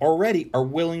already are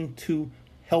willing to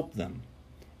help them.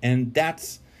 And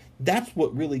that's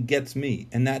what really gets me.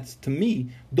 And that's, to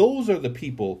me, those are the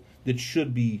people that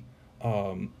should be,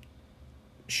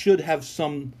 should have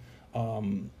some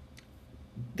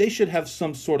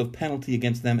sort of penalty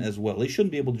against them as well. They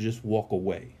shouldn't be able to just walk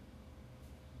away.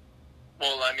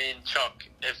 Well, I mean, Chuck,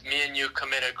 if me and you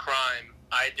commit a crime,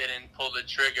 I didn't pull the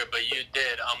trigger, but you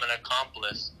did, I'm an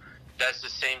accomplice. That's the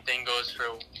same thing goes for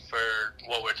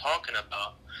what we're talking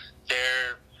about.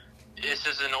 This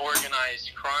is an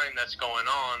organized crime that's going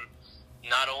on.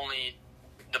 Not only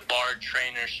the barred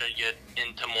trainer should get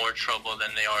into more trouble than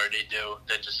they already do,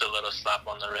 than just a little slap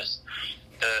on the wrist.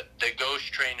 The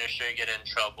ghost trainer should get in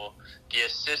trouble. The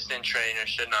assistant trainer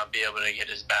should not be able to get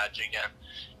his badge again.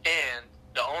 And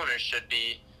the owner should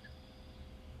be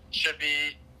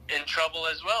in trouble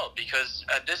as well, because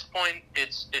at this point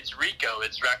it's RICO,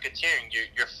 it's racketeering.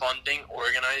 You're funding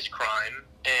organized crime,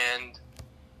 and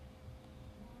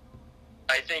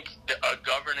I think a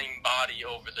governing body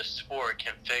over the sport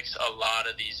can fix a lot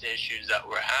of these issues that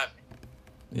we're having.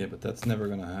 Yeah, but that's never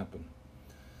going to happen.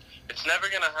 It's never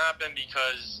going to happen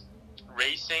because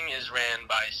racing is ran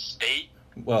by state.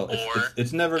 Well,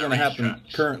 it's never going to happen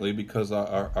currently because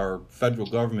our federal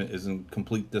government is in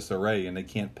complete disarray and they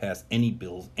can't pass any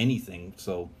bills, anything.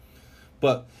 So,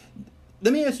 but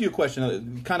let me ask you a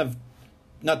question, kind of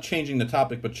not changing the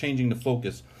topic, but changing the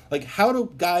focus. Like, how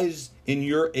do guys in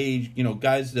your age,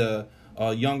 guys,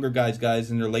 younger guys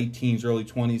in their late teens, early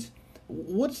 20s,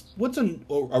 what's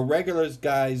a regular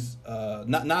guy's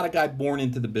not a guy born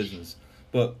into the business,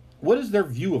 but what is their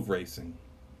view of racing?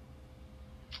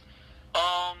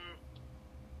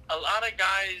 A lot of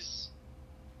guys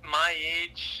my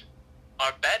age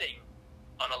are betting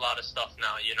on a lot of stuff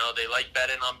now. You know, they like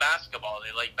betting on basketball.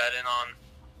 They like betting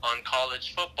on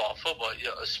college football,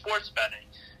 sports betting.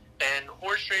 And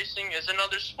horse racing is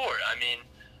another sport. I mean,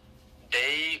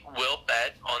 they will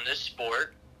bet on this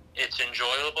sport. It's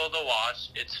enjoyable to watch.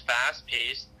 It's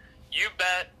fast-paced. You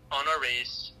bet on a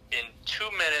race, in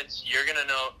 2 minutes, you're going to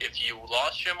know if you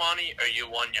lost your money or you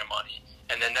won your money.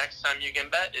 And the next time you can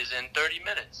bet is in 30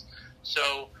 minutes.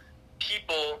 So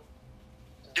people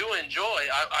do enjoy.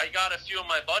 I got a few of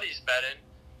my buddies betting.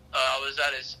 I was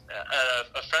at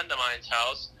a friend of mine's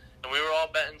house, and we were all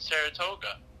betting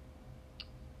Saratoga.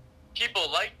 People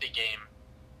like the game,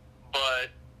 but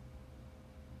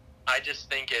I just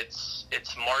think it's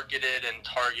marketed and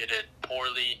targeted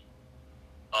poorly.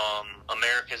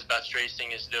 America's Best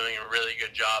Racing is doing a really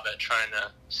good job at trying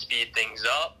to speed things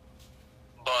up,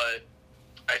 but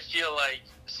I feel like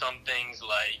some things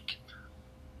like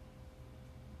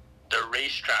the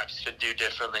racetracks could do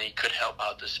differently could help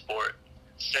out the sport.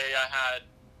 Say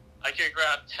I could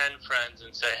grab 10 friends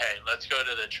and say, hey, let's go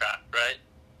to the track, right?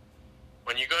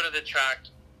 When you go to the track,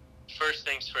 first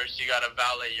things first, you got to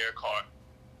valet your car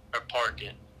or park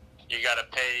it. You got to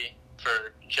pay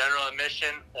for general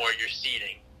admission or your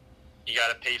seating. You got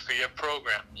to pay for your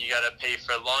program. You got to pay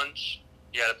for lunch.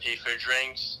 You got to pay for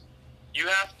drinks. You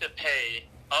have to pay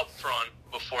up front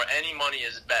before any money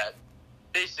is bet,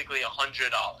 basically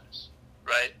 $100,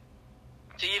 right?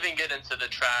 To even get into the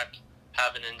track,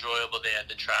 have an enjoyable day at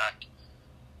the track,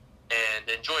 and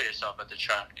enjoy yourself at the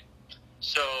track.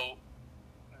 So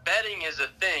betting is a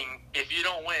thing. If you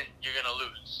don't win, you're going to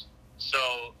lose.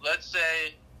 So let's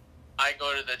say I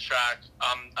go to the track.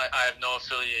 I have no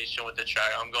affiliation with the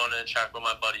track. I'm going to the track with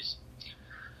my buddies.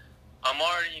 I'm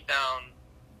already down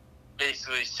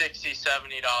basically $60,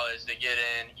 $70 to get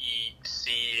in, eat,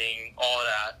 seating, all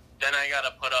that. Then I got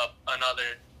to put up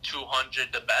another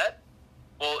 $200 to bet.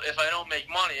 Well, if I don't make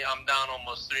money, I'm down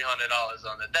almost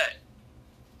 $300 on the day.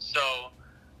 So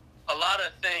a lot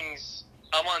of things,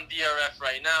 I'm on DRF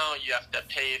right now. You have to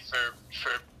pay for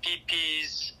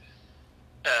PPs.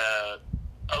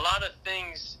 A lot of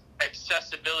things,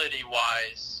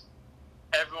 accessibility-wise,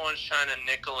 everyone's trying to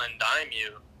nickel and dime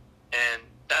you, and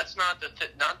that's not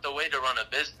the way to run a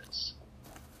business.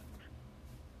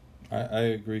 I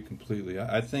agree completely.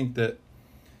 I think that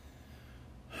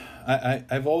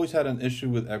I've always had an issue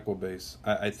with Equibase.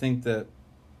 I think that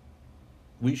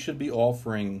we should be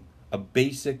offering a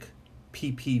basic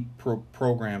PP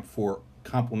program for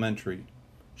complimentary.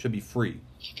 Should be free.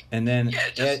 And then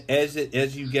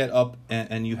as you get up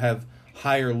and you have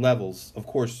higher levels, of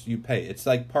course you pay. It's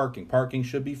like parking. Parking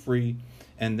should be free.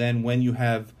 And then when you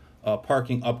have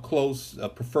parking up close,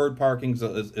 preferred parking is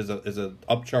a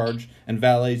upcharge, and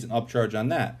valet's an upcharge on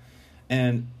that.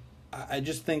 And I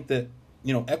just think that,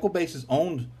 you know, Equibase is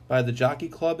owned by the Jockey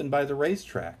Club and by the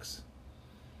racetracks.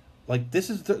 Like, this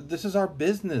is our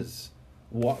business.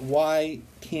 Why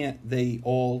can't they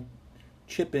all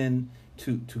chip in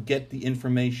to get the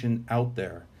information out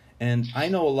there? And I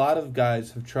know a lot of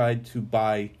guys have tried to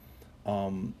buy,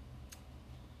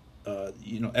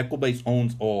 Equibase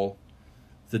owns all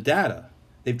the data.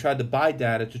 They've tried to buy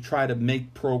data to try to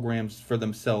make programs for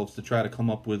themselves, to try to come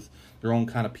up with their own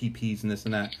kind of PPs and this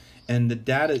and that. And the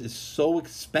data is so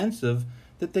expensive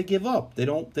that they give up. They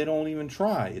don't even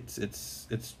try.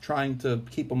 It's trying to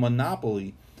keep a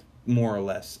monopoly, more or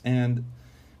less. And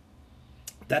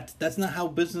that's not how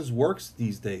business works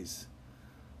these days.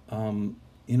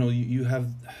 You have,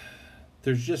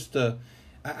 there's just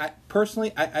I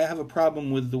personally have a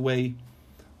problem with the way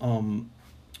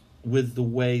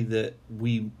that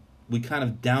we kind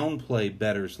of downplay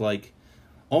bettors, like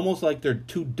almost like they're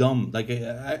too dumb. Like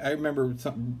I remember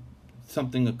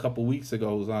something a couple weeks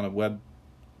ago, it was on a web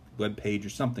page or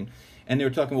something, and they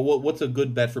were talking about what's a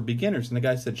good bet for beginners, and the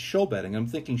guy said show betting. I'm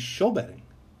thinking, show betting?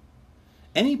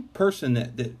 Any person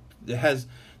that has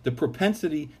the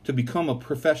propensity to become a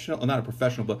professional, not a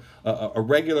professional, but a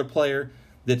regular player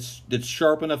that's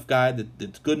sharp enough guy,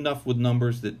 that's good enough with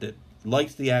numbers, that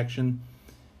likes the action,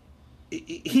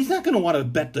 he's not going to want to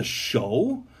bet the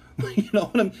show. You know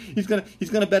what I'm? He's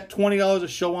gonna bet $20 a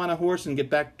show on a horse and get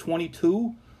back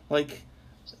 22. Like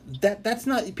that's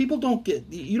not. People don't get.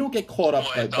 You don't get caught up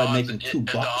by making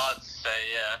 $2. The odds say,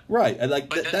 Right.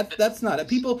 That's not it.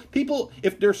 People,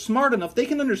 if they're smart enough, they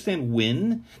can understand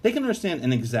win. They can understand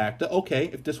an exacta. Okay,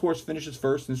 if this horse finishes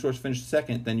first and this horse finishes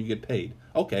second, then you get paid.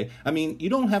 Okay. I mean, you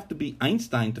don't have to be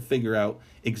Einstein to figure out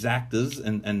exactas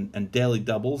and daily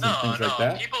doubles and things like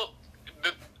that.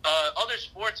 Other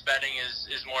sports betting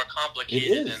is more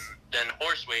complicated than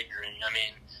horse wagering. I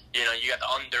mean, you got the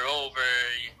under over,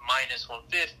 minus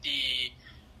 150,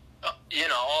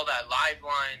 all that live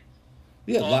line.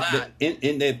 Yeah,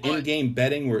 in-game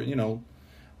betting where,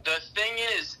 The thing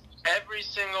is, every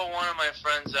single one of my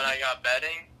friends that I got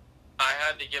betting, I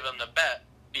had to give them the bet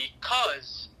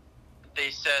because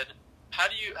they said, how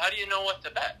do you know what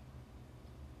to bet?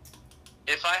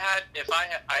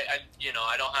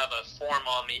 I don't have a form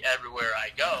on me everywhere I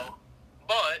go,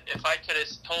 but if I could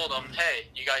have told them, hey,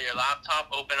 you got your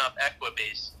laptop, open up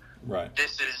Equibase. Right.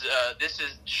 This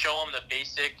is show them the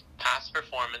basic past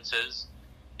performances.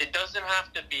 It doesn't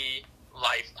have to be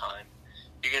lifetime.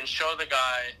 You can show the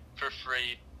guy for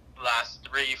free last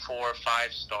 3, 4,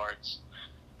 5 starts.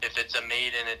 If it's a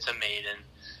maiden, it's a maiden.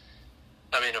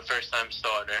 I mean, a first-time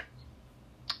starter.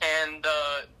 And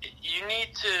you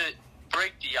need to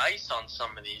break the ice on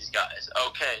some of these guys.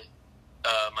 Okay,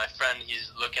 my friend,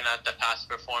 he's looking at the past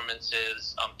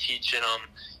performances. I'm teaching him.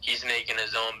 He's making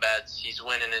his own bets. He's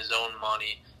winning his own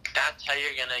money. That's how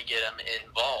you're going to get him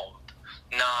involved.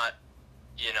 Not,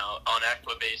 on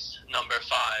Equibase number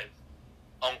 5,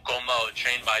 Uncle Mo,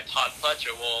 trained by Todd Fletcher.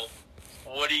 Well,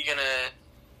 you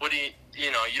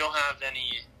don't have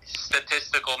any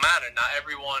statistical matter. Not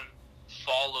everyone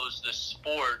follows the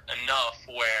sport enough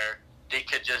where they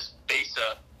could just base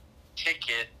a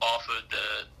ticket off of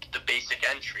the basic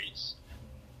entries.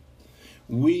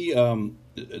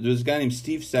 There's a guy named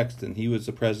Steve Sexton. He was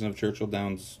the president of Churchill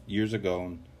Downs years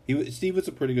ago, and Steve was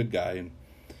a pretty good guy. And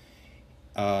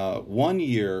one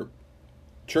year,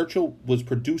 Churchill was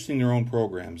producing their own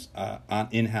programs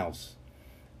in-house,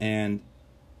 and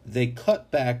they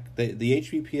cut back. The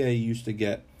HBPA used to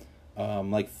get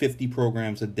 50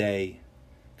 programs a day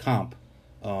comp,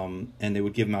 and they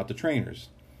would give them out to trainers,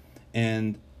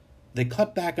 and they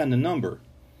cut back on the number.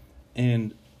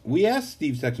 And we asked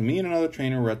Steve Sexton, me and another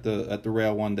trainer were at the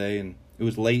rail one day, and it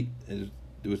was late. It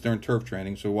was during turf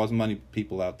training, so there wasn't many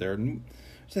people out there. And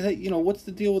I said, hey, what's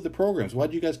the deal with the programs?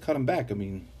 Why'd you guys cut them back? I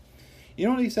mean, you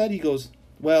know what he said? He goes,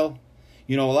 well,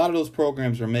 a lot of those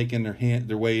programs are making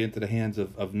their way into the hands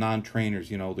of non-trainers,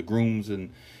 the grooms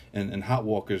and hot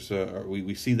walkers.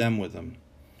 We see them with them.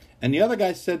 And the other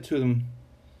guy said to them,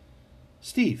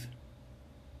 Steve,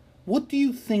 what do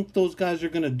you think those guys are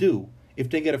going to do if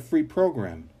they get a free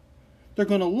program? They're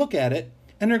going to look at it,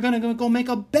 and they're going to go make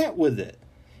a bet with it.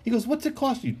 He goes, what's it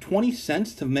cost you, 20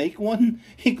 cents to make one?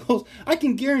 He goes, I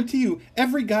can guarantee you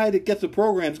every guy that gets a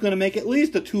program is going to make at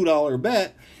least a $2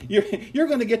 bet. You're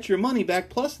going to get your money back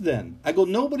plus then. I go,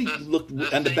 nobody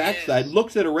on the backside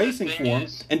looks at a racing form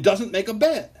and doesn't make a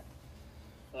bet.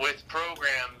 With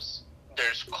programs,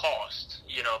 there's cost.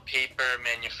 Paper,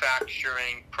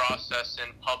 manufacturing,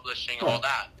 processing, publishing, all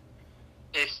that.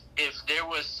 If there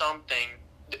was something,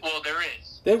 well, there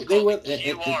is.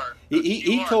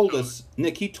 He told us,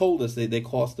 Nick. He told us they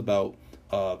cost about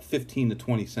 15 to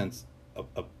 20 cents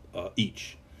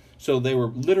each. So they were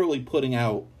literally putting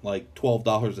out like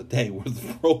 $12 a day worth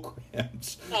of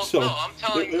programs. Well, so no, I'm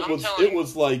telling it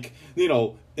was like,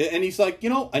 and he's like,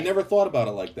 I never thought about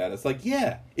it like that. It's like,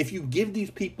 yeah, if you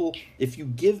give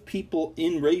people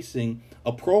in racing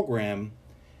a program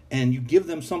and you give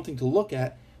them something to look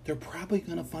at, they're probably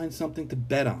going to find something to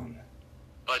bet on.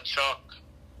 But Chuck,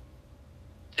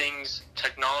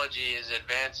 technology is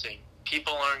advancing.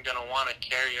 People aren't going to want to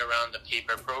carry around the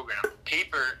paper program.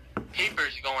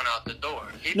 Paper's going out the door.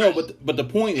 No, but the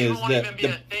point is that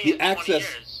the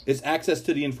access is access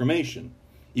to the information.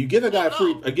 You give a guy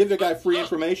free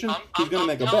information, he's going to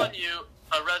make a bet. I'm telling you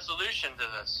a resolution to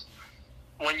this.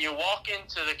 When you walk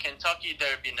into the Kentucky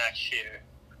Derby next year,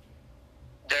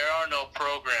 there are no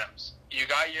programs. You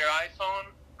got your iPhone?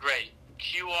 Great.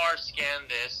 QR scan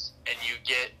this, and you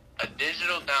get a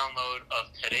digital download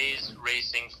of today's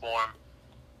racing form.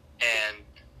 And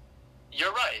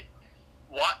you're right.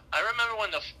 I remember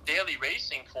when the daily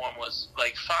racing form was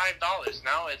like $5.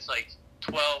 Now it's like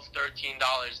 $12,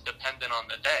 $13, depending on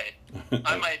the day.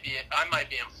 I might be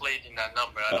inflating that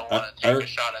number. I don't want to take a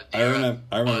shot at DRF.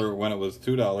 I remember when it was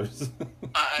 $2.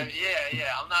 Yeah.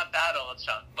 I'm not that old,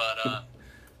 Chuck, but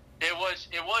it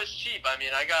was cheap. I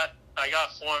mean, I got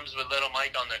forms with Little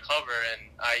Mike on the cover, and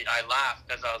I laughed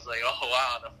because I was like, oh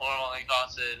wow, the form only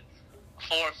costed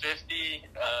 $4.50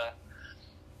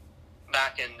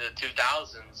 back in the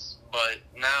 2000s. But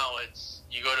now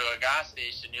you go to a gas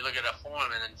station, you look at a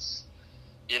form, and it's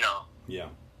Yeah.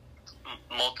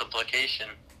 multiplication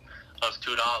of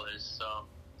 $2. So,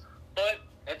 but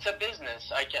it's a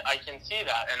business. I can see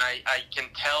that, and I can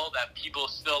tell that people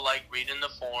still like reading the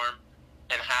form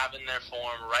and having their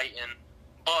form writing,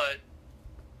 but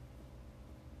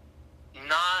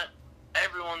not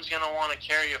everyone's going to want to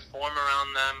carry a form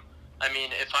around them. I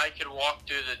mean, if I could walk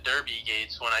through the Derby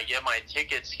gates when I get my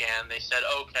ticket scanned, they said,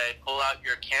 okay, pull out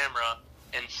your camera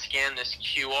and scan this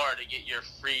QR to get your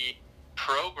free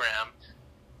program.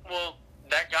 Well,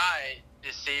 that guy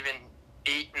is saving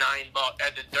 $8-9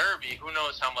 at the Derby. Who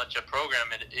knows how much a program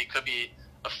it could be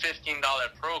a $15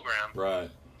 program. Right.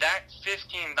 That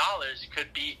 $15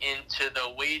 could be into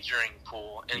the wagering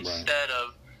pool instead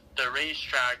of the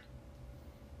racetrack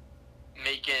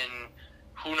making,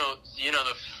 who knows,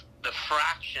 the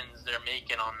fractions they're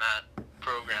making on that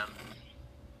program.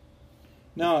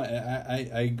 No,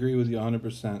 I agree with you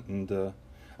 100%. And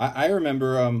I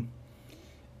remember,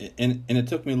 and it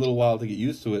took me a little while to get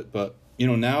used to it, but,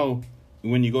 now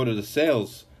when you go to the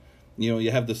sales,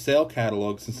 you have the sale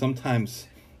catalogs, and sometimes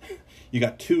you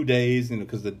got 2 days,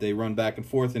 because they run back and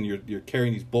forth, and you're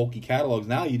carrying these bulky catalogs.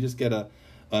 Now you just get an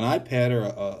iPad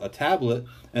or a tablet,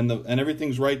 and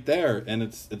everything's right there, and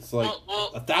it's like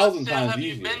 1,000 times easier. Have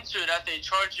you been to that they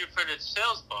charge you for the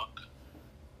sales book?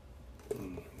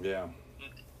 Yeah.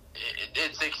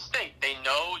 It's extinct. They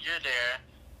know you're there.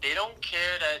 They don't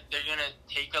care that they're gonna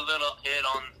take a little hit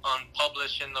on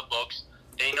publishing the books.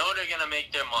 They know they're gonna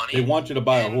make their money. They want you to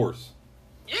buy a horse.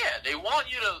 Yeah, they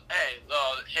want you to,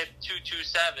 hit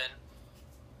 227,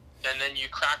 and then you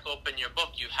crack open your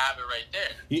book, you have it right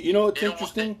there. You know what's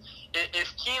interesting?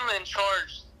 If Keeneland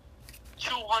charged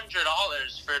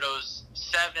 $200 for those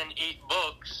 7-8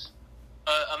 books,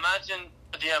 imagine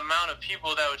the amount of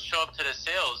people that would show up to the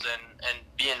sales and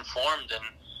be informed and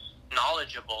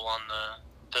knowledgeable on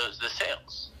the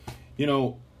sales.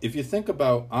 If you think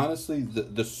about, honestly,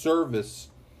 the service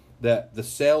that the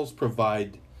sales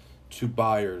provide to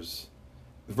buyers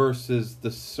versus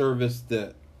the service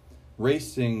that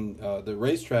the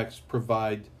racetracks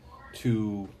provide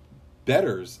to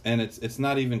bettors, and it's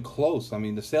not even close. I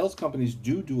mean, the sales companies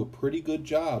do a pretty good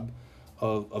job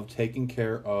of taking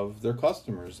care of their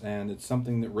customers, and it's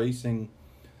something that racing,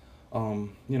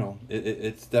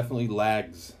 it's definitely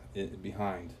lags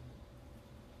behind.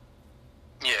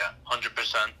 Yeah,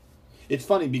 100%. It's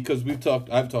funny because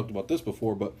I've talked about this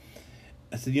before, but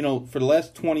I said, for the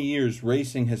last 20 years,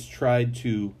 racing has tried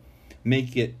to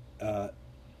make it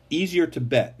easier to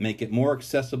bet, make it more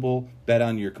accessible, bet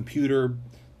on your computer,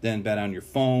 then bet on your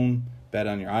phone, bet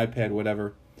on your iPad,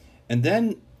 whatever. And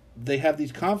then they have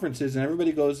these conferences, and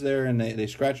everybody goes there, and they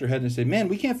scratch their head and they say, man,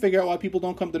 we can't figure out why people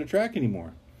don't come to the track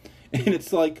anymore. And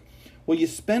it's like, well, you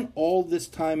spent all this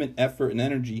time and effort and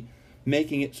energy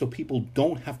making it so people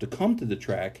don't have to come to the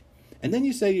track, and then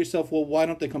you say to yourself, well, why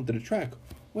don't they come to the track?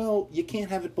 Well, you can't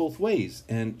have it both ways.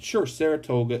 And sure,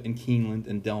 Saratoga and Keeneland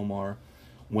and Del Mar,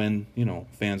 when,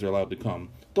 fans are allowed to come,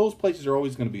 those places are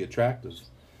always going to be attractive.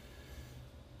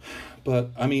 But,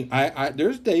 I mean, I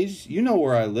there's days,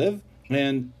 where I live,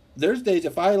 and there's days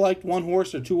if I liked one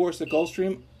horse or two horses at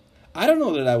Gulfstream, I don't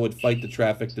know that I would fight the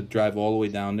traffic to drive all the way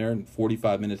down there and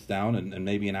 45 minutes down and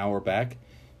maybe an hour back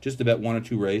just to bet one or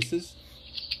two races.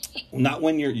 Not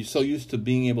when you're so used to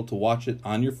being able to watch it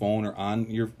on your phone or on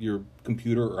your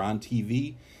computer or on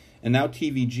TV. And now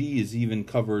TVG is even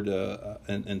covered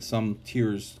in some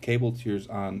tiers, cable tiers,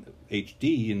 on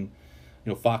HD, and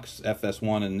Fox,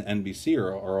 FS1, and NBC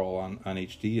are all on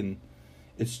HD, and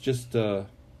it's just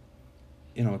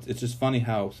it's just funny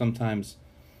how sometimes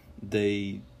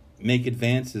they make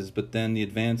advances, but then the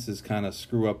advances kind of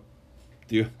screw up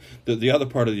the other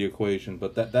part of the equation.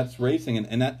 But that's racing,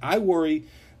 and that I worry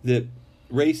that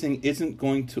racing isn't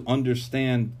going to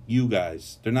understand you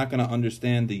guys. They're not going to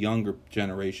understand the younger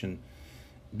generation,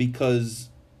 because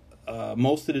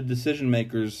most of the decision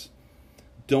makers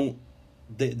don't.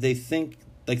 They think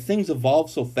like things evolve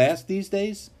so fast these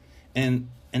days, and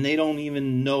they don't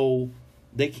even know.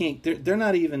 They can't. They're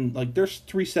not even like they're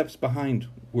 3 steps behind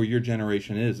where your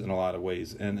generation is in a lot of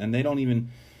ways, and they don't even.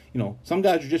 Some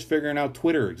guys are just figuring out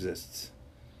Twitter exists.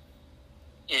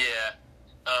 Yeah.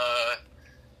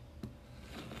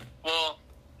 Well,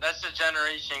 that's a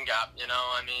generation gap,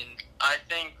 I mean, I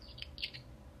think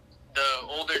the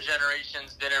older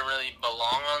generations didn't really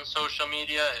belong on social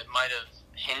media. It might have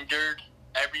hindered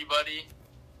everybody.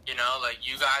 Like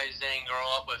you guys didn't grow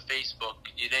up with Facebook.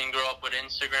 You didn't grow up with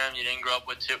Instagram. You didn't grow up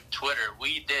with Twitter.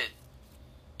 We did.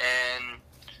 And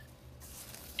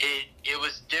it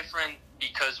was different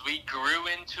because we grew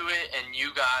into it and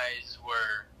you guys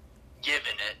were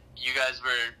given it.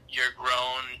 You're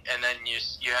grown, and then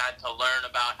you had to learn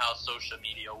about how social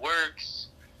media works,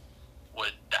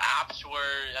 what the apps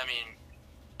were. I mean,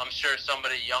 I'm sure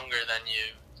somebody younger than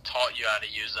you taught you how to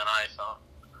use an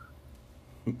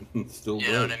iPhone. Still do.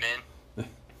 You know what I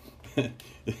mean?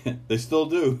 They still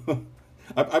do.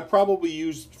 I probably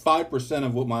used 5%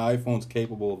 of what my iPhone's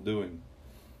capable of doing.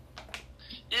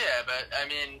 Yeah, but I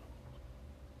mean,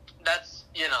 that's,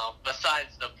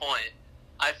 besides the point.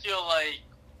 I feel like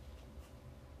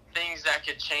things that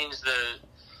could change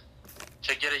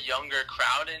to get a younger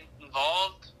crowd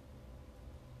involved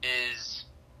is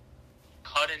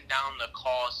cutting down the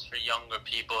cost for younger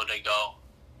people to go.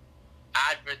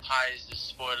 Advertise the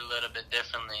sport a little bit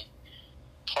differently.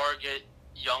 Target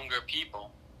younger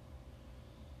people.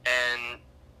 And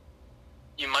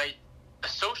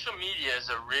social media is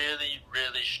a really,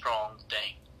 really strong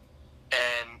thing.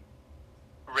 And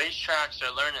racetracks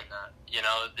are learning that.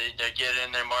 They're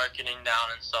getting their marketing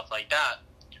down and stuff like that.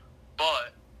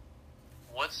 But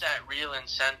what's that real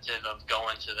incentive of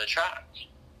going to the track?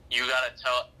 You got to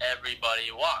tell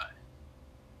everybody why.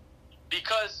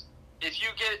 Because if you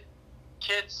get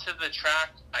kids to the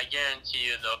track, I guarantee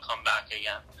you they'll come back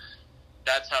again.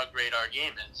 That's how great our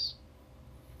game is.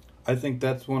 I think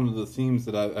that's one of the themes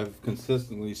that I've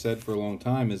consistently said for a long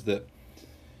time, is that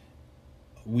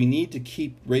we need to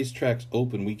keep racetracks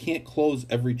open. We can't close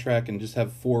every track and just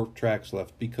have 4 tracks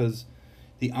left, because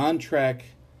the on-track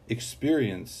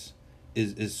experience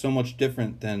is so much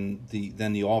different than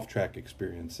the off-track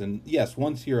experience. And yes,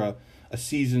 once you're a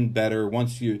seasoned better,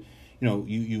 once you've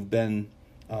been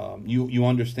you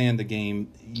understand the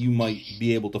game, you might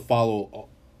be able to follow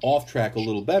off-track a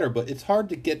little better. But it's hard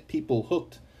to get people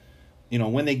hooked.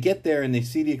 When they get there and they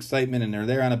see the excitement and they're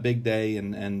there on a big day,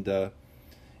 and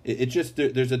it just,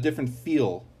 there's a different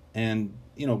feel, and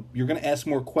you're going to ask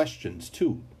more questions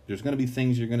too. There's going to be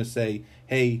things you're going to say,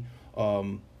 hey,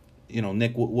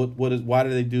 Nick, why do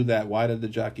they do that? Why did the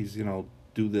jockeys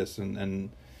do this? And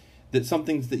that some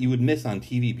things that you would miss on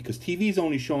TV, because TV is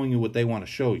only showing you what they want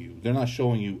to show you. They're not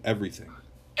showing you everything.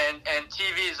 And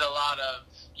TV is a lot of,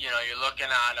 you're looking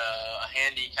at a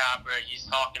handicapper, he's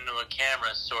talking to a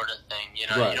camera sort of thing.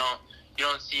 Right. You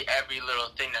don't see every little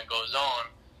thing that goes on.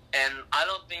 And I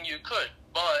don't think you could,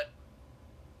 but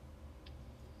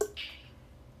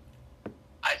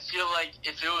I feel like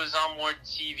if it was on more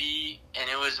TV and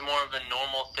it was more of a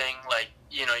normal thing, like,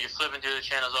 you're flipping through the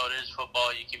channels, oh, there's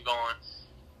football, you keep going.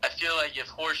 I feel like if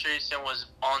horse racing was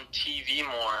on TV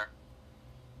more,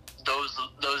 those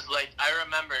like, I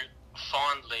remember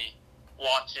fondly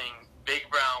watching Big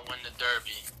Brown win the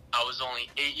Derby. I was only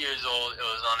 8 years old. It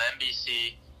was on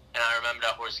NBC, and I remember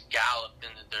that horse galloped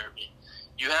in the Derby.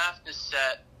 You have to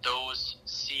set those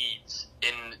seeds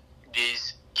in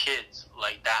these kids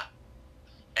like that.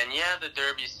 And yeah, the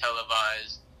Derby's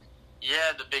televised.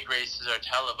 Yeah, the big races are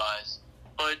televised.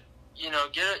 But,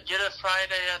 get a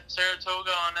Friday at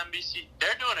Saratoga on NBC.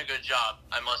 They're doing a good job,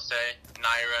 I must say.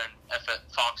 Naira and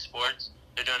Fox Sports,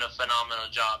 they're doing a phenomenal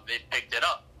job. They picked it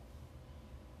up.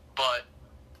 But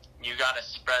you got to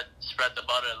spread the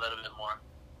butter a little bit more.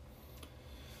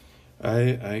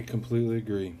 I completely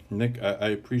agree. Nick, I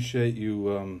appreciate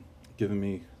you giving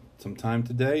me some time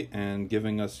today and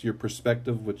giving us your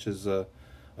perspective, which is a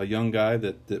young guy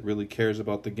that really cares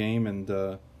about the game.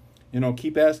 And,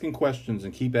 keep asking questions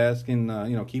and keep asking,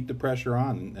 keep the pressure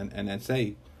on and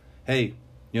say, hey,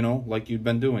 like you've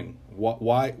been doing,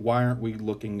 why aren't we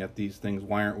looking at these things?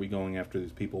 Why aren't we going after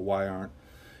these people? Why aren't,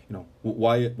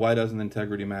 why doesn't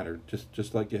integrity matter?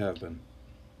 Just like you have been.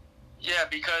 Yeah,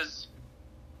 because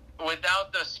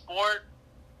without the sport,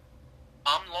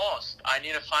 I'm lost. I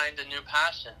need to find a new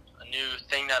passion, a new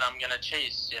thing that I'm going to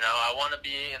chase. I want to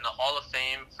be in the Hall of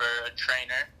Fame for a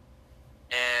trainer,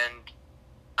 and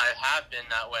I have been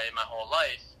that way my whole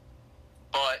life.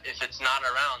 But if it's not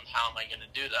around, how am I going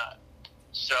to do that?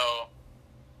 So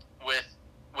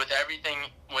with everything,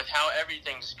 with how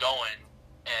everything's going,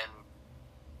 and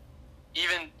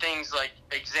even things like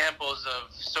examples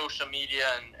of social media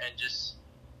and just,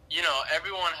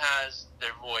 everyone has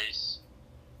their voice.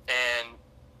 And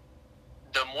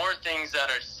the more things that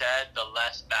are said, the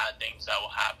less bad things that will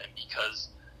happen, because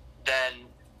then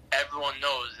everyone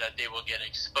knows that they will get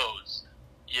exposed.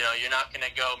 You're not going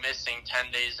to go missing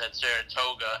 10 days at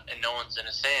Saratoga and no one's going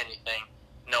to say anything.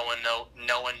 No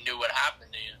one knew what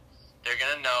happened to you. They're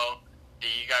going to know that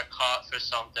you got caught for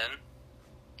something,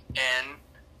 and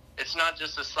it's not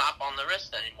just a slap on the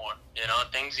wrist anymore.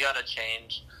 Things got to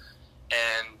change,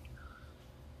 and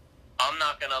I'm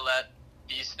not going to let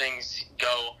these things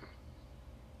go.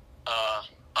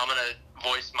 I'm going to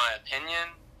voice my opinion,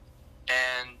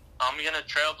 and I'm gonna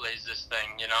trailblaze this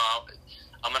thing. You know,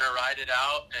 I'm gonna ride it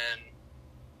out, and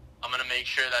I'm gonna make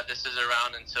sure that this is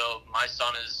around until my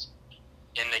son is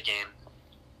in the game.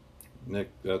 Nick,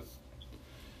 that's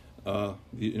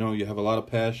you have a lot of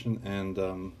passion, and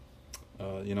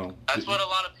that's what a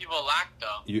lot of people lack,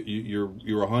 though. You're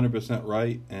 100%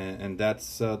 right, and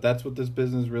that's what this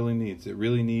business really needs. It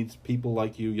really needs people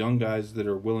like you, young guys that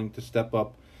are willing to step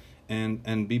up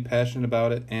and be passionate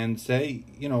about it, and say,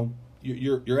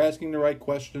 you're asking the right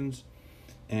questions,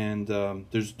 and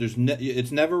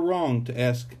it's never wrong to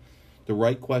ask the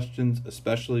right questions,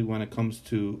 especially when it comes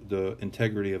to the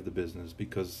integrity of the business,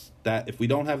 because that, if we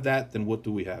don't have that, then what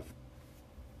do we have?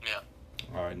 Yeah.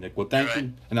 All right, Nick. Well, thank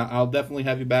you, and I'll definitely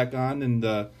have you back on, and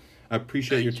I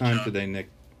appreciate your time today, Nick.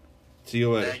 See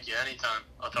you later. Thank you. Anytime.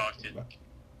 I'll talk to you. Bye.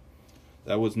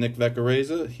 That was Nick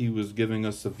Veccareza. He was giving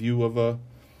us a view of a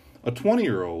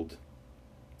 20-year-old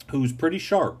who's pretty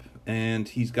sharp, and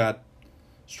he's got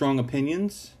strong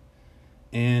opinions,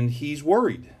 and he's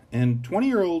worried. And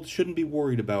 20-year-olds shouldn't be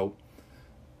worried about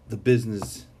the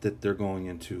business that they're going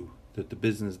into, that the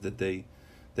business that they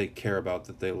care about,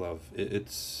 that they love.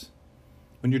 It's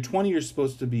when you're 20, you're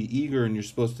supposed to be eager, and you're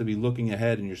supposed to be looking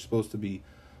ahead, and you're supposed to be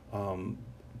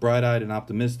bright-eyed and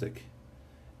optimistic.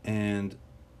 And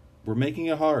we're making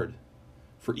it hard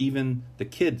for even the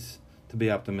kids to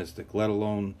be optimistic, let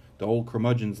alone the old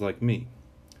curmudgeons like me.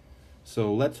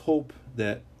 So let's hope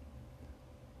that,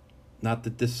 not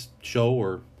that this show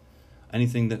or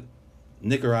anything that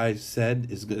Nick or I said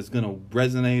is going to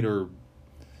resonate or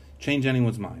change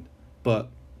anyone's mind. But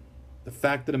the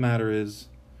fact of the matter is,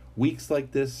 weeks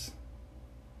like this,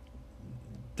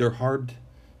 they're hard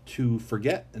to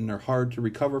forget, and they're hard to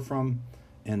recover from.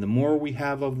 And the more we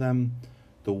have of them,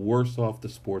 the worse off the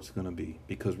sport's going to be,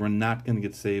 because we're not going to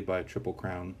get saved by a Triple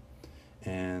Crown.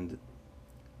 And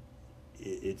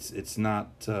it's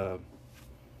not...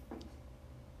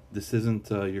 this isn't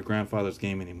your grandfather's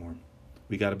game anymore.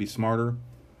 We got to be smarter.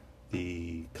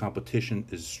 The competition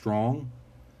is strong,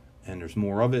 and there's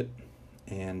more of it.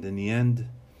 And in the end,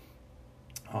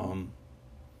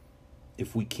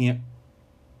 if we can't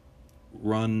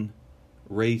run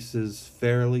races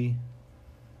fairly,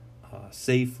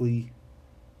 safely,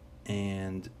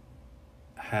 and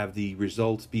have the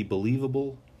results be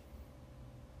believable,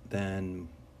 then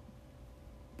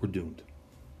we're doomed.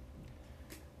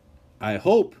 I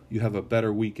hope you have a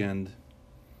better weekend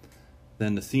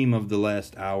than the theme of the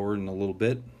last hour in a little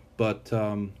bit. But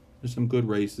there's some good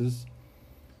races.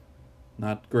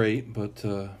 Not great, but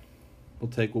we'll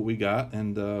take what we got.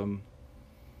 And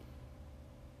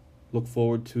look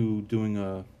forward to doing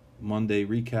a Monday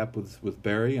recap with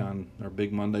Barry on our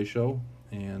Big Monday show.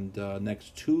 And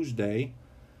next Tuesday,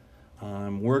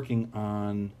 I'm working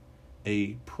on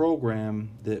a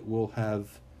program that will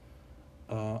have...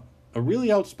 a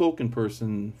really outspoken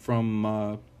person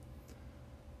from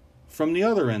the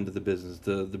other end of the business,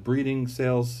 the breeding,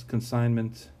 sales,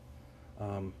 consignment,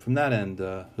 from that end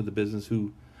of the business,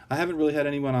 who I haven't really had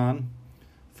anyone on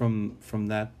from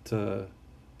that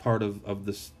part of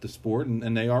the sport,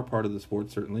 and they are part of the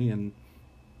sport, certainly. And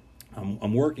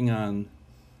I'm working on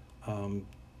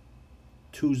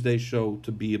Tuesday's show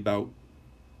to be about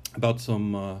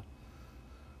some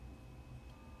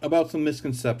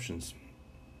misconceptions.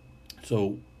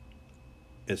 So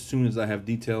as soon as I have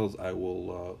details, I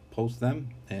will post them,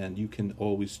 and you can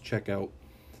always check out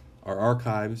our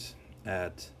archives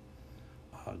at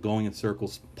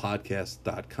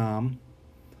goingincirclespodcast.com.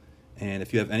 And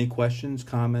if you have any questions,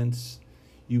 comments,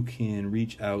 you can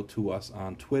reach out to us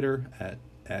on Twitter at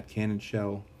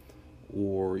CannonShell,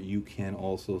 or you can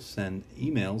also send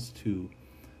emails to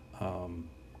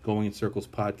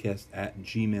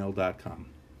goingincirclespodcast@gmail.com.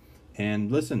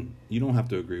 And listen, you don't have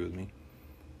to agree with me.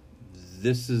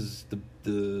 This is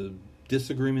the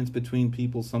disagreements between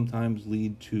people sometimes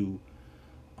lead to,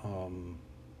 I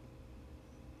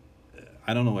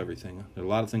don't know everything. There are a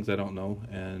lot of things I don't know,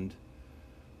 and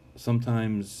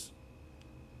sometimes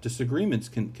disagreements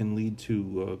can lead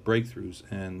to breakthroughs,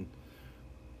 and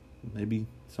maybe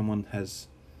someone has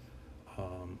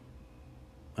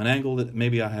an angle that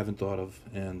maybe I haven't thought of,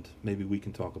 and maybe we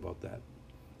can talk about that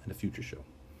in a future show.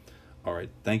 All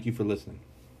right, thank you for listening.